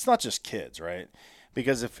generation. It's not just kids, right?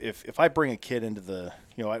 Because if I bring a kid into the,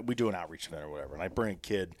 we do an outreach event or whatever, and I bring a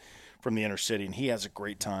kid from the inner city and he has a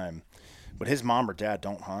great time, but his mom or dad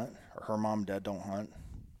don't hunt, or her mom and dad don't hunt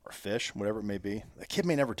or fish, whatever it may be, the kid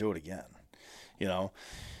may never do it again,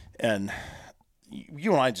 and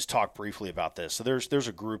you and I just talked briefly about this. So there's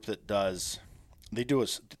a group that they do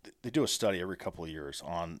a study every couple of years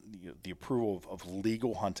on the approval of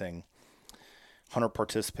legal hunting, hunter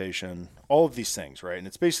participation, all of these things, right? And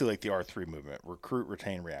it's basically like the R3 movement: recruit,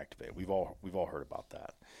 retain, reactivate. We've all heard about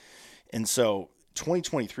that. And so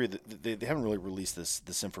 2023, they haven't really released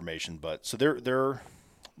this information, but so they're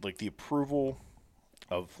like the approval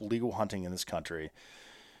of legal hunting in this country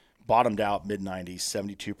bottomed out mid-90s,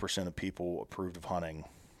 72% of people approved of hunting,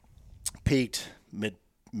 peaked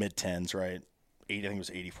mid-10s, right? I think it was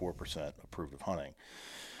 84% approved of hunting.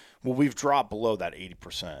 Well, we've dropped below that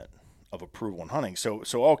 80% of approval in hunting. So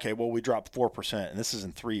okay, well, we dropped 4%, and this is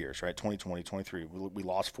in 3 years, right? 2020, 23. We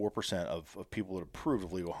lost 4% of people that approved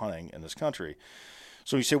of legal hunting in this country.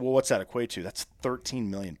 So you say, well, what's that equate to? That's 13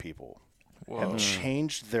 million people have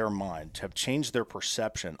changed their mind, have changed their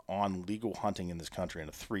perception on legal hunting in this country in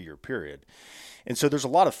a 3-year period. And so there's a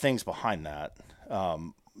lot of things behind that,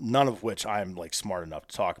 none of which I'm like smart enough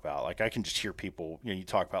to talk about. Like I can just hear people, you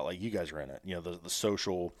talk about, like, you guys are in it, the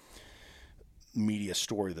social media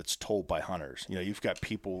story that's told by hunters. You've got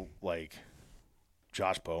people like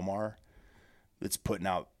Josh Bomar that's putting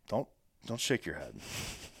out, don't shake your head.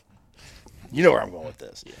 You know where I'm going with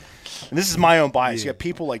this. Yeah. And this is my own bias. You got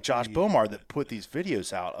people like Josh Bomar that put these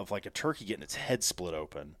videos out of like a turkey getting its head split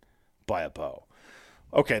open by a bow.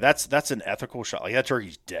 Okay, that's an ethical shot. Like that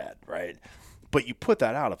turkey's dead, right? But you put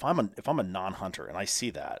that out. If I'm a non-hunter and I see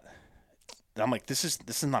that, then I'm like, this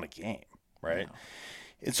is not a game, right? No.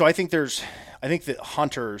 And so I think that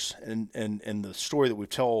hunters and the story that we've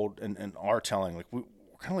told and are telling, like we're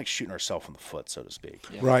kind of like shooting ourselves in the foot, so to speak.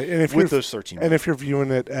 Yeah. Right. And if with those 13 and if you're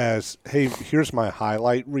viewing it as, hey, here's my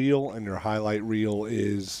highlight reel, and your highlight reel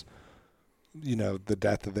is, the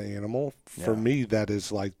death of the animal, for me, that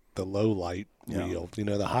is like the low light reel.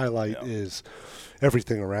 The highlight is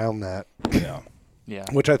everything around that. Yeah. Yeah.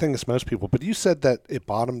 Which I think is most people. But you said that it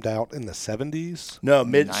bottomed out in the 70s? No,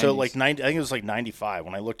 so 90s. like 90, I think it was like 95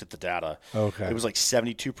 when I looked at the data. Okay. It was like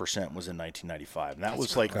 72% was in 1995. And that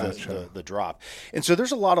was like gotcha. the drop. And so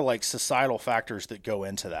there's a lot of like societal factors that go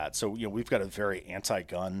into that. So, we've got a very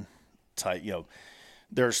anti-gun type,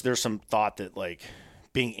 there's some thought that like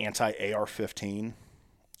being anti-AR-15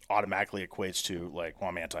 automatically equates to like, well,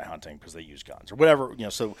 I'm anti-hunting because they use guns or whatever,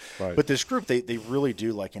 so, right. But this group, they really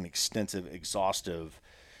do like an extensive, exhaustive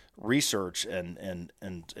research and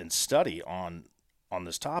study on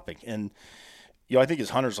this topic. And, I think as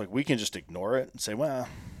hunters, like we can just ignore it and say, well,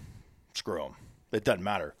 screw them. It doesn't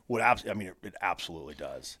matter. It absolutely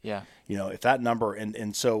does. Yeah. If that number,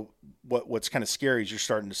 and so what's kind of scary is you're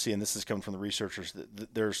starting to see, and this is coming from the researchers,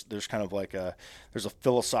 that there's kind of like there's a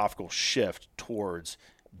philosophical shift towards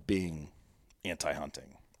being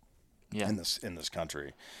anti-hunting in this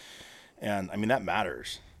country. And that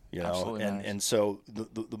matters, Absolutely matters. And so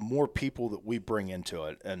the more people that we bring into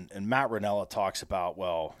it, and Matt Ranella talks about,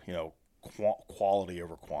 well, quality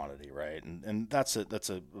over quantity, right? And that's a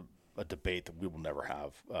debate that we will never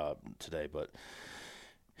have today, but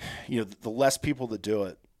the less people that do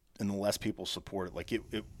it and the less people support it, like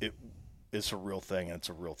it is a real thing and it's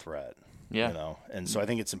a real threat. Yeah. And so I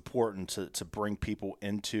think it's important to bring people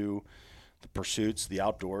into the pursuits, the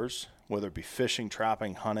outdoors, whether it be fishing,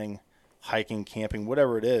 trapping, hunting, hiking, camping,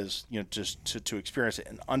 whatever it is, just to experience it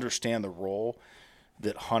and understand the role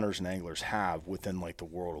that hunters and anglers have within like the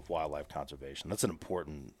world of wildlife conservation. That's an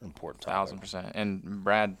important topic. 1,000%. And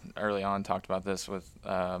Brad early on talked about this with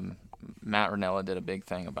Matt Ranella did a big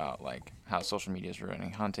thing about like how social media is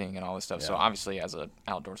ruining hunting and all this stuff. Yeah. So obviously as an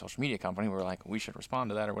outdoor social media company, we're like, we should respond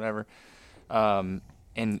to that or whatever. And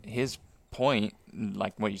his point,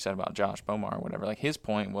 like what you said about Josh Bomar or whatever, like his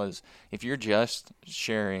point was if you're just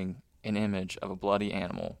sharing an image of a bloody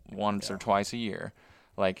animal once or twice a year,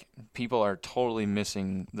 like people are totally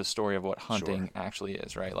missing the story of what hunting actually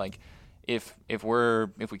is, right? Like if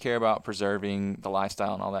we care about preserving the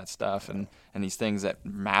lifestyle and all that stuff and these things that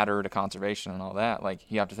matter to conservation and all that,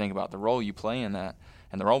 like you have to think about the role you play in that.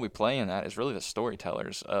 And the role we play in that is really the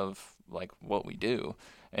storytellers of like what we do.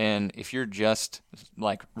 And if you're just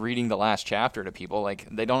like reading the last chapter to people, like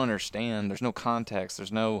they don't understand. There's no context.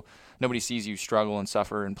 Nobody sees you struggle and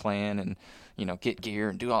suffer and plan and, you know, get gear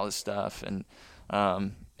and do all this stuff. And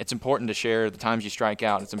it's important to share the times you strike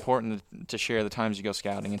out. It's important to share the times you go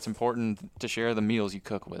scouting. It's important to share the meals you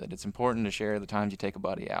cook with it. It's important to share the times you take a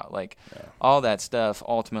buddy out. Like all that stuff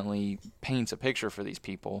ultimately paints a picture for these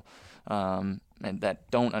people and that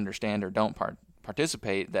don't understand or don't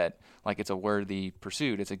participate, that like it's a worthy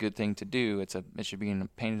pursuit. It's a good thing to do. It should be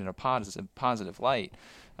painted in a positive light.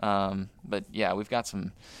 But yeah, we've got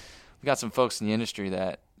some folks in the industry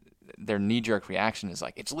that their knee-jerk reaction is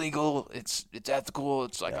like, it's legal, it's ethical,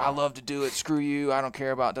 it's like, I love to do it, screw you, I don't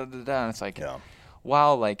care about da-da-da. And it's like,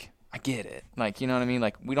 wow, like, I get it. Like, you know what I mean?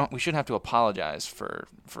 Like, we shouldn't have to apologize for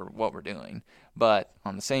what we're doing. But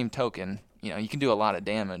on the same token, you know, you can do a lot of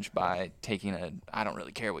damage by taking a I don't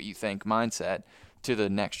really care what you think mindset to the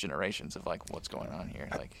next generations of, like, what's going on here.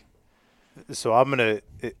 Like, so I'm going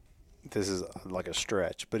to – this is like a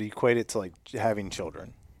stretch, but equate it to, like, having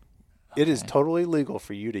children. It is totally legal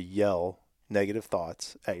for you to yell negative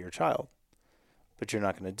thoughts at your child, but you're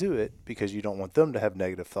not going to do it because you don't want them to have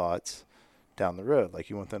negative thoughts down the road. Like,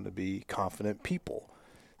 you want them to be confident people.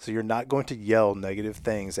 So you're not going to yell negative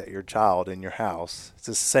things at your child in your house. It's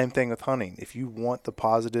the same thing with hunting. If you want the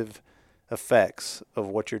positive effects of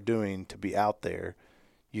what you're doing to be out there,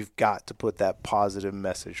 you've got to put that positive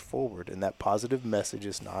message forward. And that positive message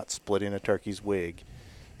is not splitting a turkey's wig.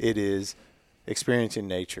 It is experiencing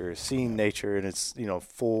nature, seeing nature in its, you know,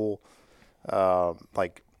 full,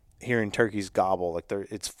 like hearing turkeys gobble, like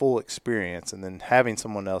it's full experience, and then having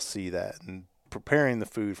someone else see that and preparing the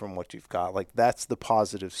food from what you've got. Like, that's the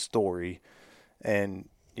positive story. And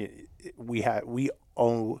we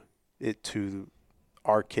owe it to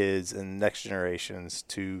our kids and next generations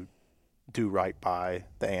to do right by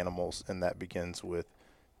the animals. And that begins with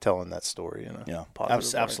telling that story in a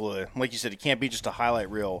positive way. Absolutely. Like you said, it can't be just a highlight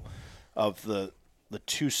reel of the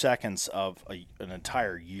 2 seconds of an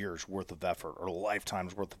entire year's worth of effort or a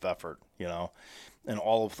lifetime's worth of effort, you know, and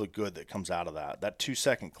all of the good that comes out of that. That 2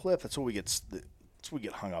 second clip, that's what we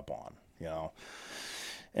get hung up on, you know,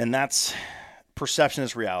 and that's perception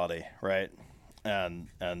is reality, right? And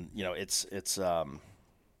you know, it's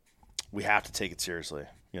we have to take it seriously,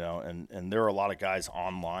 you know, and there are a lot of guys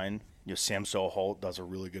online. You know, Sam Soholt does a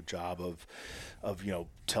really good job of you know,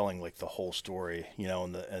 telling like the whole story, you know,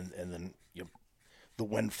 and then you know, the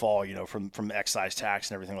windfall, you know, from excise tax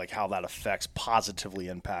and everything, like how that positively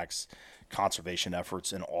impacts conservation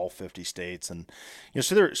efforts in all 50 states. And you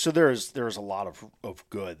know, so there's a lot of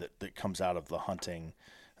good that comes out of the hunting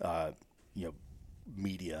you know,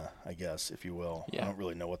 media, I guess, if you will. I don't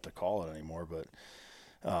really know what to call it anymore, but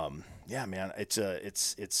yeah, man, it's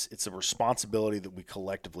a responsibility that we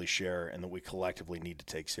collectively share and that we collectively need to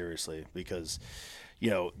take seriously, because, you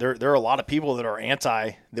know, there are a lot of people that are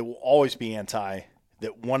anti, that will always be anti,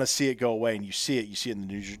 that want to see it go away. And you see it in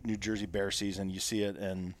the New Jersey bear season. You see it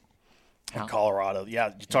in Colorado.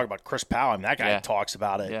 Yeah. You talk about Chris Powell. I mean, that guy talks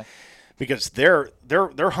about it because they're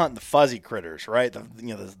hunting the fuzzy critters, right?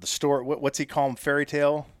 The store, what's he call them? Fairy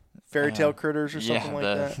tale critters or something like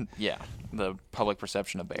that. Yeah, the public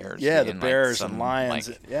perception of bears. Yeah, the bears and lions.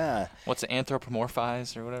 Like, what's it,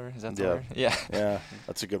 anthropomorphized or whatever? Is that the word? Yeah,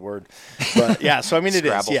 that's a good word. But yeah, so I mean, it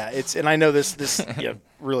is. Yeah, it's, and I know this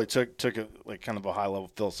really took a like kind of a high level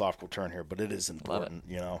philosophical turn here, but it is important,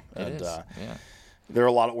 you know. And there are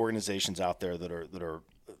a lot of organizations out there that are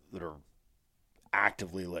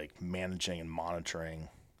actively like managing and monitoring,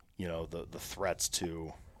 you know, the threats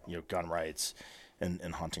to, you know, gun rights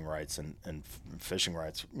and hunting rights and fishing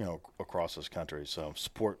rights, you know, across this country. So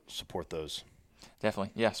support those.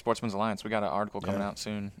 Definitely. Yeah. Sportsman's Alliance. We got an article coming out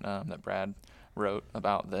soon that Brad wrote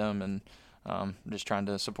about them, and just trying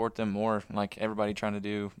to support them more, like everybody trying to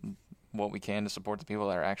do what we can to support the people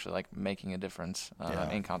that are actually like making a difference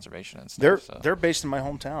in conservation and stuff. They're based in my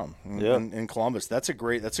hometown in Columbus. That's a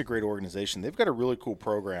great organization. They've got a really cool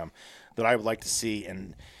program that I would like to see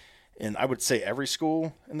in I would say every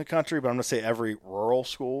school in the country, but I'm going to say every rural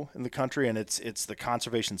school in the country, and it's the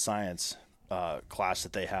conservation science class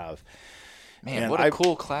that they have. Man, and what a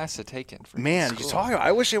cool class to take it. Man,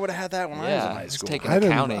 I wish I would have had that when I was in high school.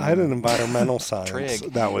 I had an environmental science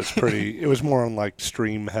that was pretty. It was more on like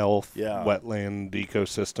stream health, wetland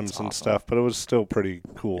ecosystems and stuff, but it was still pretty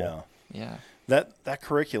cool. Yeah. That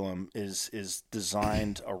curriculum is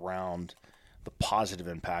designed around the positive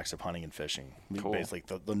impacts of hunting and fishing. Cool. Basically,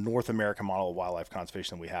 the North American model of wildlife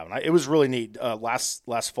conservation that we have. And it was really neat.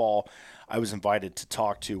 Last fall, I was invited to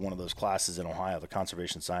talk to one of those classes in Ohio, the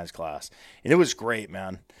conservation science class. And it was great,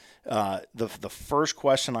 man. The first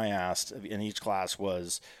question I asked in each class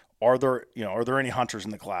was, are there any hunters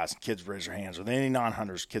in the class? Kids raise their hands. Are there any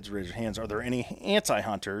non-hunters? Kids raise their hands. Are there any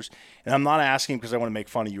anti-hunters? And I'm not asking because I want to make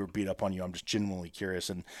fun of you or beat up on you. I'm just genuinely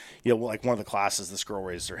curious. And, like one of the classes, this girl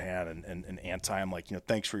raised her hand and anti. I'm like,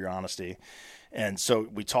 thanks for your honesty. And so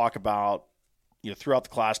we talk about, throughout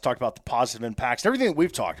the class, talk about the positive impacts, everything that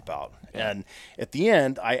we've talked about. And at the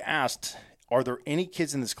end, I asked, are there any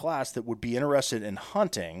kids in this class that would be interested in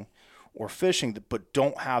hunting or fishing but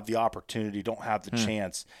don't have the opportunity, don't have the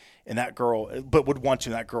chance? And that girl, but would want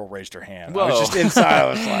to. And that girl raised her hand. Whoa. I was just inside. I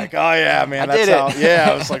was like, "Oh yeah, man, that's how."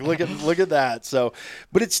 Yeah, I was like, "Look at that." So,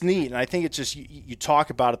 but it's neat, and I think it's just you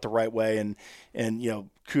talk about it the right way, and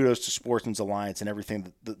kudos to Sportsman's Alliance and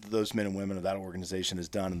everything that those men and women of that organization has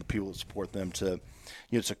done, and the people that support them to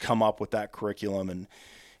come up with that curriculum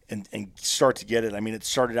and start to get it. I mean, it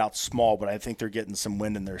started out small, but I think they're getting some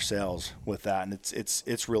wind in their sails with that, and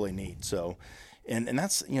it's really neat. So. And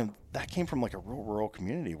that's, that came from like a real rural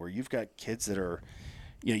community where you've got kids that are,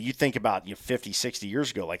 you think about 50, 60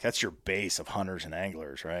 years ago, like that's your base of hunters and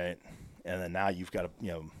anglers, right? And then now you've got,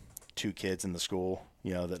 2 kids in the school,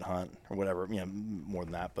 that hunt or whatever, more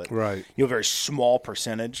than that. But, right. A very small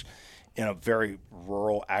percentage in a very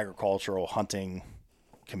rural agricultural hunting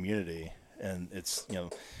community. And it's,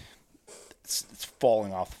 it's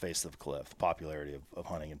falling off the face of the cliff, the popularity of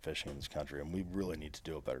hunting and fishing in this country, and we really need to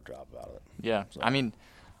do a better job about it. Yeah. So. I mean,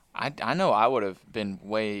 I know I would have been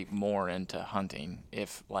way more into hunting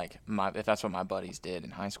if that's what my buddies did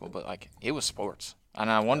in high school, but like it was sports. And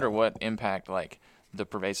I wonder what impact like the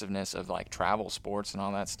pervasiveness of like travel sports and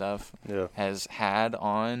all that stuff has had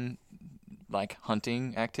on like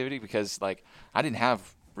hunting activity, because like I didn't have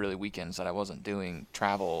really weekends that I wasn't doing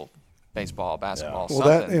travel baseball, basketball, something.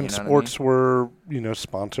 Well, that and sports were,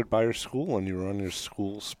 sponsored by your school, and you were on your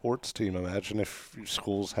school sports team. Imagine if your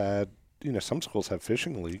schools had, some schools have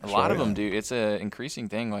fishing leagues. A lot of them do. It's an increasing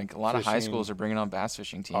thing. Like a lot of high schools are bringing on bass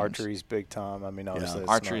fishing teams. Archery's big time. I mean, obviously,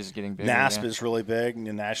 archery is getting big. NASP is really big.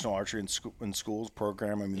 The National Archery in Schools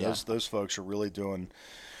program. I mean, those folks are really doing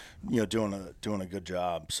a good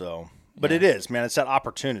job. So. But it is, man. It's that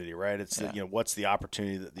opportunity, right? It's what's the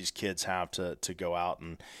opportunity that these kids have to go out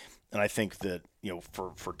and I think that,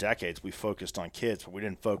 for decades we focused on kids, but we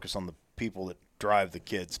didn't focus on the people that drive the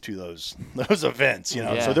kids to those events,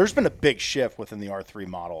 So there's been a big shift within the R3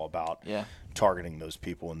 model about targeting those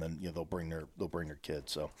people, and then they'll bring their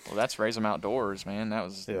kids. So that's Raise 'em Outdoors, man.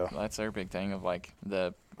 That's their big thing of like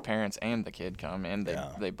the parents and the kid come and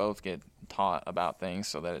they both get taught about things,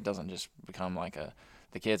 so that it doesn't just become like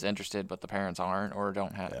the kid's interested but the parents aren't, or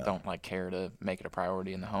don't like care to make it a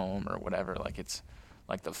priority in the home or whatever. Like it's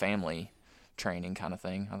like the family training kind of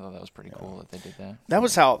thing. I thought that was pretty cool that they did that. That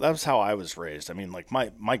was how I was raised. I mean, like my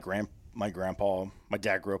grandpa, my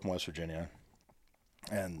dad grew up in West Virginia,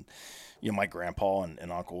 and my grandpa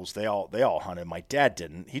and uncles, they all hunted. My dad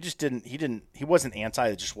didn't. He wasn't anti.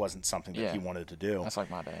 It just wasn't something that he wanted to do. That's like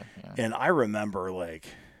my dad. Yeah. And I remember like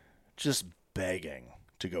just begging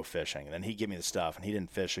to go fishing, and then he'd give me the stuff, and he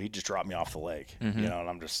didn't fish, so he'd just drop me off the lake, and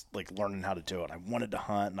I'm just like learning how to do it. I wanted to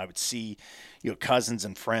hunt, and I would see, cousins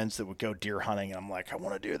and friends that would go deer hunting, and I'm like, I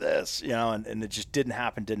want to do this, and it just didn't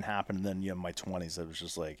happen. And then, in my 20s, it was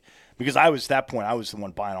just like, because I was the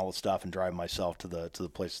one buying all the stuff and driving myself to the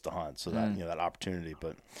places to hunt, so that, that opportunity,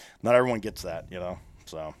 but not everyone gets that,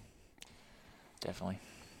 so. Definitely.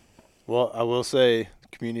 Well, I will say,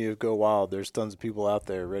 community of Go Wild, there's tons of people out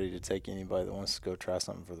there ready to take anybody that wants to go try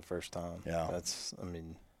something for the first time. Yeah.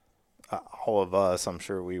 All of us, I'm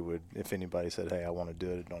sure we would, if anybody said, hey, I want to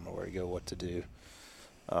do it, I don't know where to go, what to do.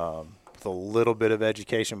 With a little bit of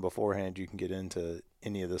education beforehand, you can get into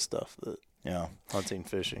any of this stuff, hunting,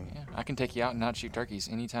 fishing. Yeah, I can take you out and not shoot turkeys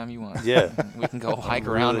anytime you want. Yeah. We can go hike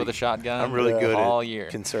around with a shotgun I'm really good all at year.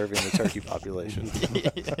 conserving the turkey population.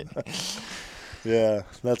 Yeah,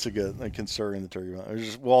 that's a concerning the turkey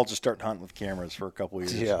hunt. We'll all just start hunting with cameras for a couple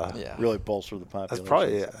of years. Yeah. Really bolster the population. That's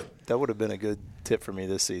probably that would have been a good tip for me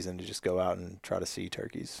this season to just go out and try to see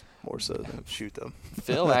turkeys more so than shoot them.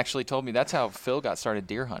 Phil actually told me that's how Phil got started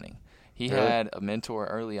deer hunting. He had a mentor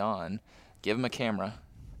early on, give him a camera,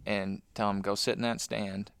 and tell him go sit in that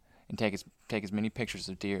stand and take as many pictures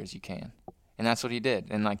of deer as you can. And that's what he did.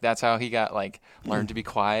 And, like, that's how he got, like, learn to be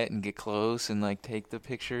quiet and get close and, like, take the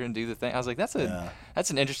picture and do the thing. I was like, that's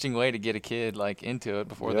an interesting way to get a kid, like, into it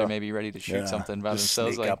before they're maybe ready to shoot something by just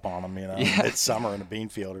themselves. Sneak like, up on them, It's summer in a bean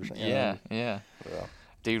field or something. Yeah.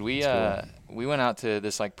 Dude, we went out to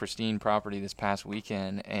this, like, pristine property this past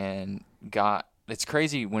weekend and it's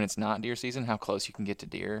crazy when it's not deer season how close you can get to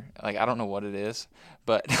deer. Like, I don't know what it is,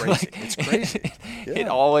 but it's crazy. It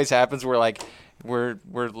always happens where, like, we're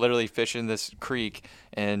literally fishing this creek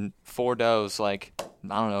and 4 does, like,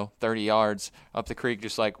 I don't know, 30 yards up the creek,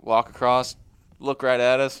 just, like, walk across, look right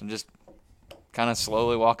at us, and just kind of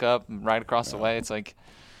slowly walk up and right across the way. It's like,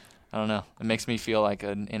 I don't know. It makes me feel like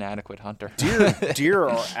an inadequate hunter. Deer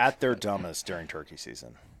are at their dumbest during turkey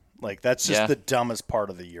season. Like, that's just the dumbest part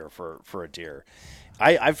of the year for a deer.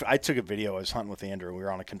 I took a video. I was hunting with Andrew. We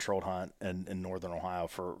were on a controlled hunt in northern Ohio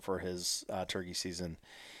for his turkey season.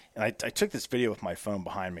 And I took this video with my phone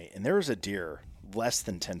behind me, and there was a deer less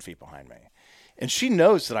than 10 feet behind me. And she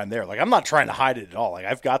knows that I'm there. Like, I'm not trying to hide it at all. Like,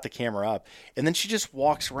 I've got the camera up. And then she just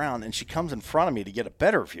walks around, and she comes in front of me to get a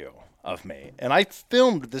better view of me. And I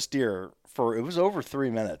filmed this deer it was over 3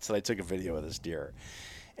 minutes that I took a video of this deer.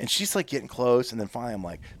 And she's, like, getting close, and then finally I'm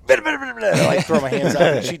like, I, like, throw my hands out,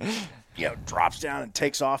 and she drops down and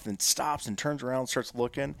takes off and stops and turns around and starts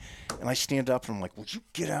looking. And I stand up, and I'm like, will you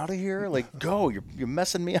get out of here? Like, go. You're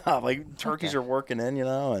messing me up. Like, turkeys are working in,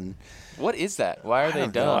 and What is that? Why are they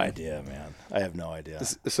dumb? No idea, man. I have no idea.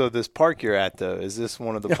 So this park you're at, though, is this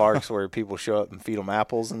one of the parks where people show up and feed them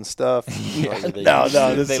apples and stuff? No.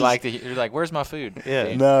 You're like, where's my food?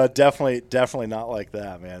 Yeah. No, definitely not like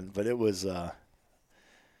that, man. But it was,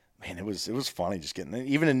 it was funny just getting.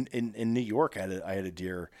 Even in New York, I had a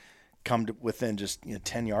deer come to within just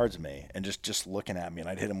 10 yards of me and just looking at me, and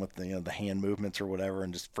I'd hit him with the hand movements or whatever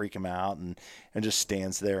and just freak him out and just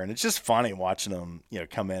stands there. And it's just funny watching them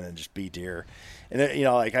come in and just be deer. And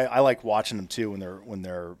like I like watching them too when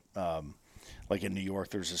they're like in New York.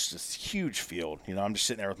 There's this huge field. I'm just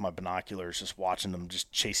sitting there with my binoculars just watching them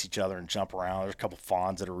just chase each other and jump around. There's a couple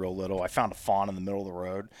fawns that are real little. I found a fawn in the middle of the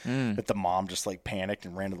road that the mom just like panicked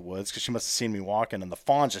and ran to the woods because she must have seen me walking, and the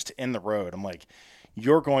fawn's just in the road. I'm like,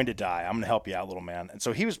 you're going to die. I'm going to help you out, little man. And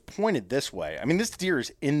so he was pointed this way. I mean, this deer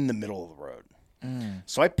is in the middle of the road.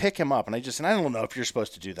 So I pick him up, and I don't know if you're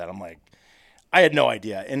supposed to do that. I'm like, I had no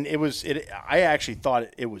idea. And I actually thought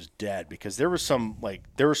it was dead because there was some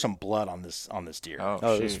blood on this deer.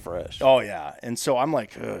 Oh, it was fresh. Oh, yeah. And so I'm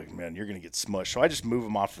like, oh, man, you're going to get smushed. So I just move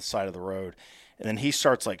him off the side of the road, and then he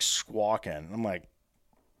starts like squawking. I'm like,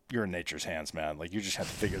 you're in nature's hands, man. Like, you just have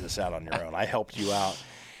to figure this out on your own. I helped you out.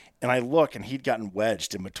 And I look, and he'd gotten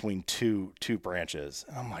wedged in between two branches.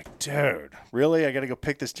 And I'm like, dude, really? I got to go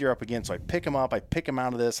pick this deer up again. So I pick him up. I pick him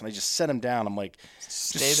out of this, and I just set him down. I'm like,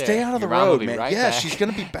 just stay out of the road, man. Yeah, she's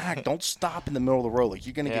going to be back. Don't stop in the middle of the road. Like,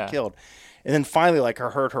 you're going to get killed. And then finally, like,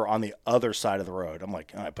 I heard her on the other side of the road. I'm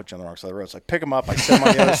like, I put you on the wrong side of the road. So I pick him up. I set him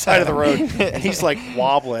on the other side of the road. And he's, like,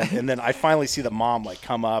 wobbling. And then I finally see the mom, like,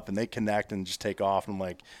 come up, and they connect and just take off. And I'm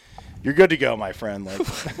like, you're good to go, my friend. Like,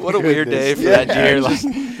 what a weird day for that deer. Like,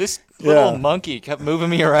 this little monkey kept moving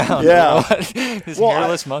me around. Yeah, this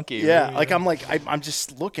hairless monkey. Yeah, like I'm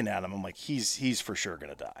just looking at him. I'm like, he's for sure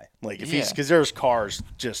gonna die. Like, if he's because there's cars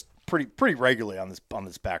just pretty regularly on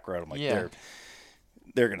this back road. I'm like,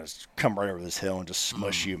 they're gonna come right over this hill and just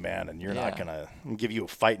smush you, man. And you're not gonna give you a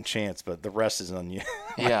fighting chance, but the rest is on you.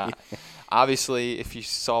 Yeah. Obviously, if you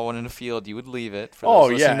saw one in a field, you would leave it. For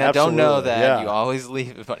those listening that don't know that, you always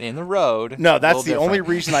leave it. But in the road, no, that's the only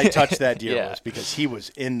reason I touched that deer was because he was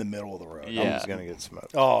in the middle of the road. Yeah. He's going to get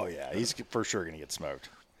smoked. Oh, yeah. He's for sure going to get smoked.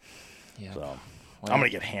 Yeah. So I'm going to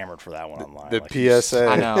get hammered for that one online. The like, PSA.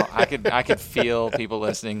 I know. I could feel people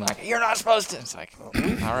listening like, you're not supposed to. It's like, all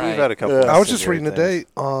right. We've had a couple I was just reading today,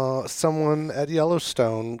 someone at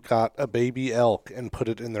Yellowstone got a baby elk and put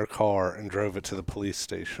it in their car and drove it to the police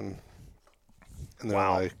station. And they're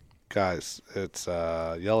like, guys, it's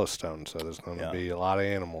Yellowstone, so there's going to be a lot of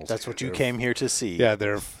animals. That's what you came here to see. Yeah,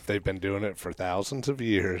 they've been doing it for thousands of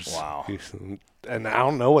years. Wow. And I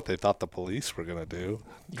don't know what they thought the police were going to do.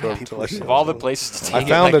 Of all the places to take I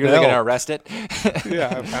found it, like, an are they going to elk. arrest it? Yeah,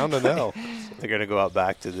 I found an elk. They're going to go out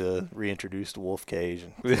back to the reintroduced wolf cage.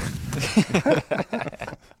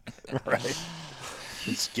 Right.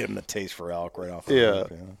 Just give them the taste for elk right off the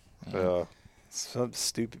rip, Yeah. Some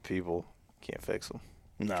stupid people can't fix them.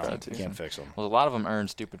 No, Try you to. can't fix them. Well, a lot of them earn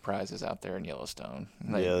stupid prizes out there in Yellowstone.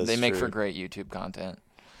 Yeah, They make true. for great YouTube content.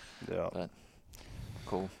 Yeah. But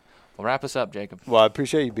cool. Well, wrap us up, Jacob. Well, I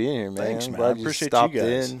appreciate you being here, man. Thanks, I'm man. glad I you appreciate stopped you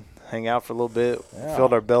guys. in, hang out for a little bit. Yeah.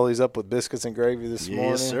 Filled our bellies up with biscuits and gravy this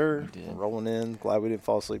morning. Yes, sir. You did. Rolling in. Glad we didn't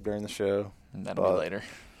fall asleep during the show. That'll be later.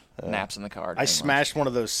 Naps in the car. I during smashed one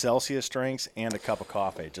of those Celsius drinks and a cup of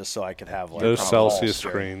coffee just so I could have like Those a Celsius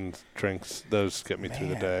pulse. drinks, those get me through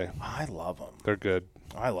the day. I love them. They're good.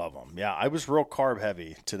 I love them. Yeah, I was real carb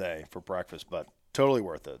heavy today for breakfast, but totally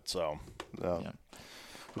worth it. So, Yeah.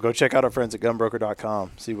 Well, go check out our friends at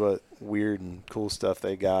gunbroker.com. See what weird and cool stuff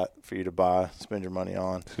they got for you to buy, spend your money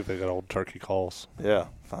on. See if they got old turkey calls. Yeah,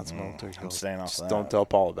 find some old turkey I'm calls. staying off Just that. don't tell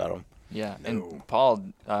Paul about them. Yeah. And Paul,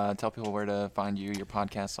 tell people where to find you, your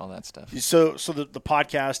podcasts, all that stuff. So the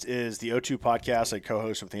podcast is the O2 podcast. I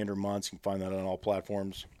co-host with Andrew Muntz. You can find that on all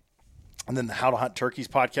platforms. And then the How to Hunt Turkeys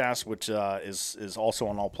podcast, which is also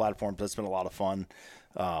on all platforms. That's been a lot of fun.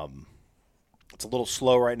 It's a little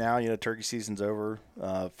slow right now. Turkey season's over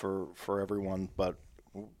for everyone, but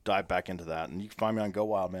we'll dive back into that. And you can find me on Go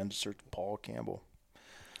Wild, man. Just search Paul Campbell.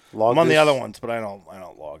 I'm on the other ones, but I don't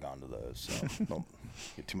log on to those. So don't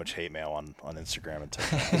get too much hate mail on Instagram and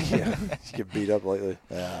TikTok. Yeah, you get beat up lately.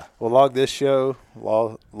 Yeah. Well, log this show,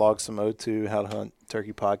 log some O2 How to Hunt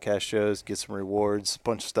Turkey podcast shows, get some rewards, a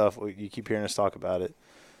bunch of stuff. You keep hearing us talk about it.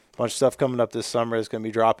 A bunch of stuff coming up this summer is going to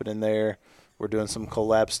be dropping in there. We're doing some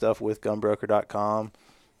collab stuff with gunbroker.com,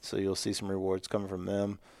 so you'll see some rewards coming from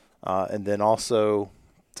them. And then also,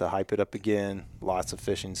 to hype it up again, lots of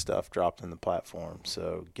fishing stuff dropped in the platform.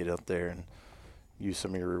 So get up there and use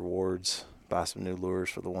some of your rewards. Buy some new lures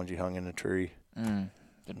for the ones you hung in the tree.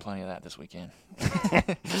 Did plenty of that this weekend.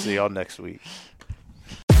 See y'all next week.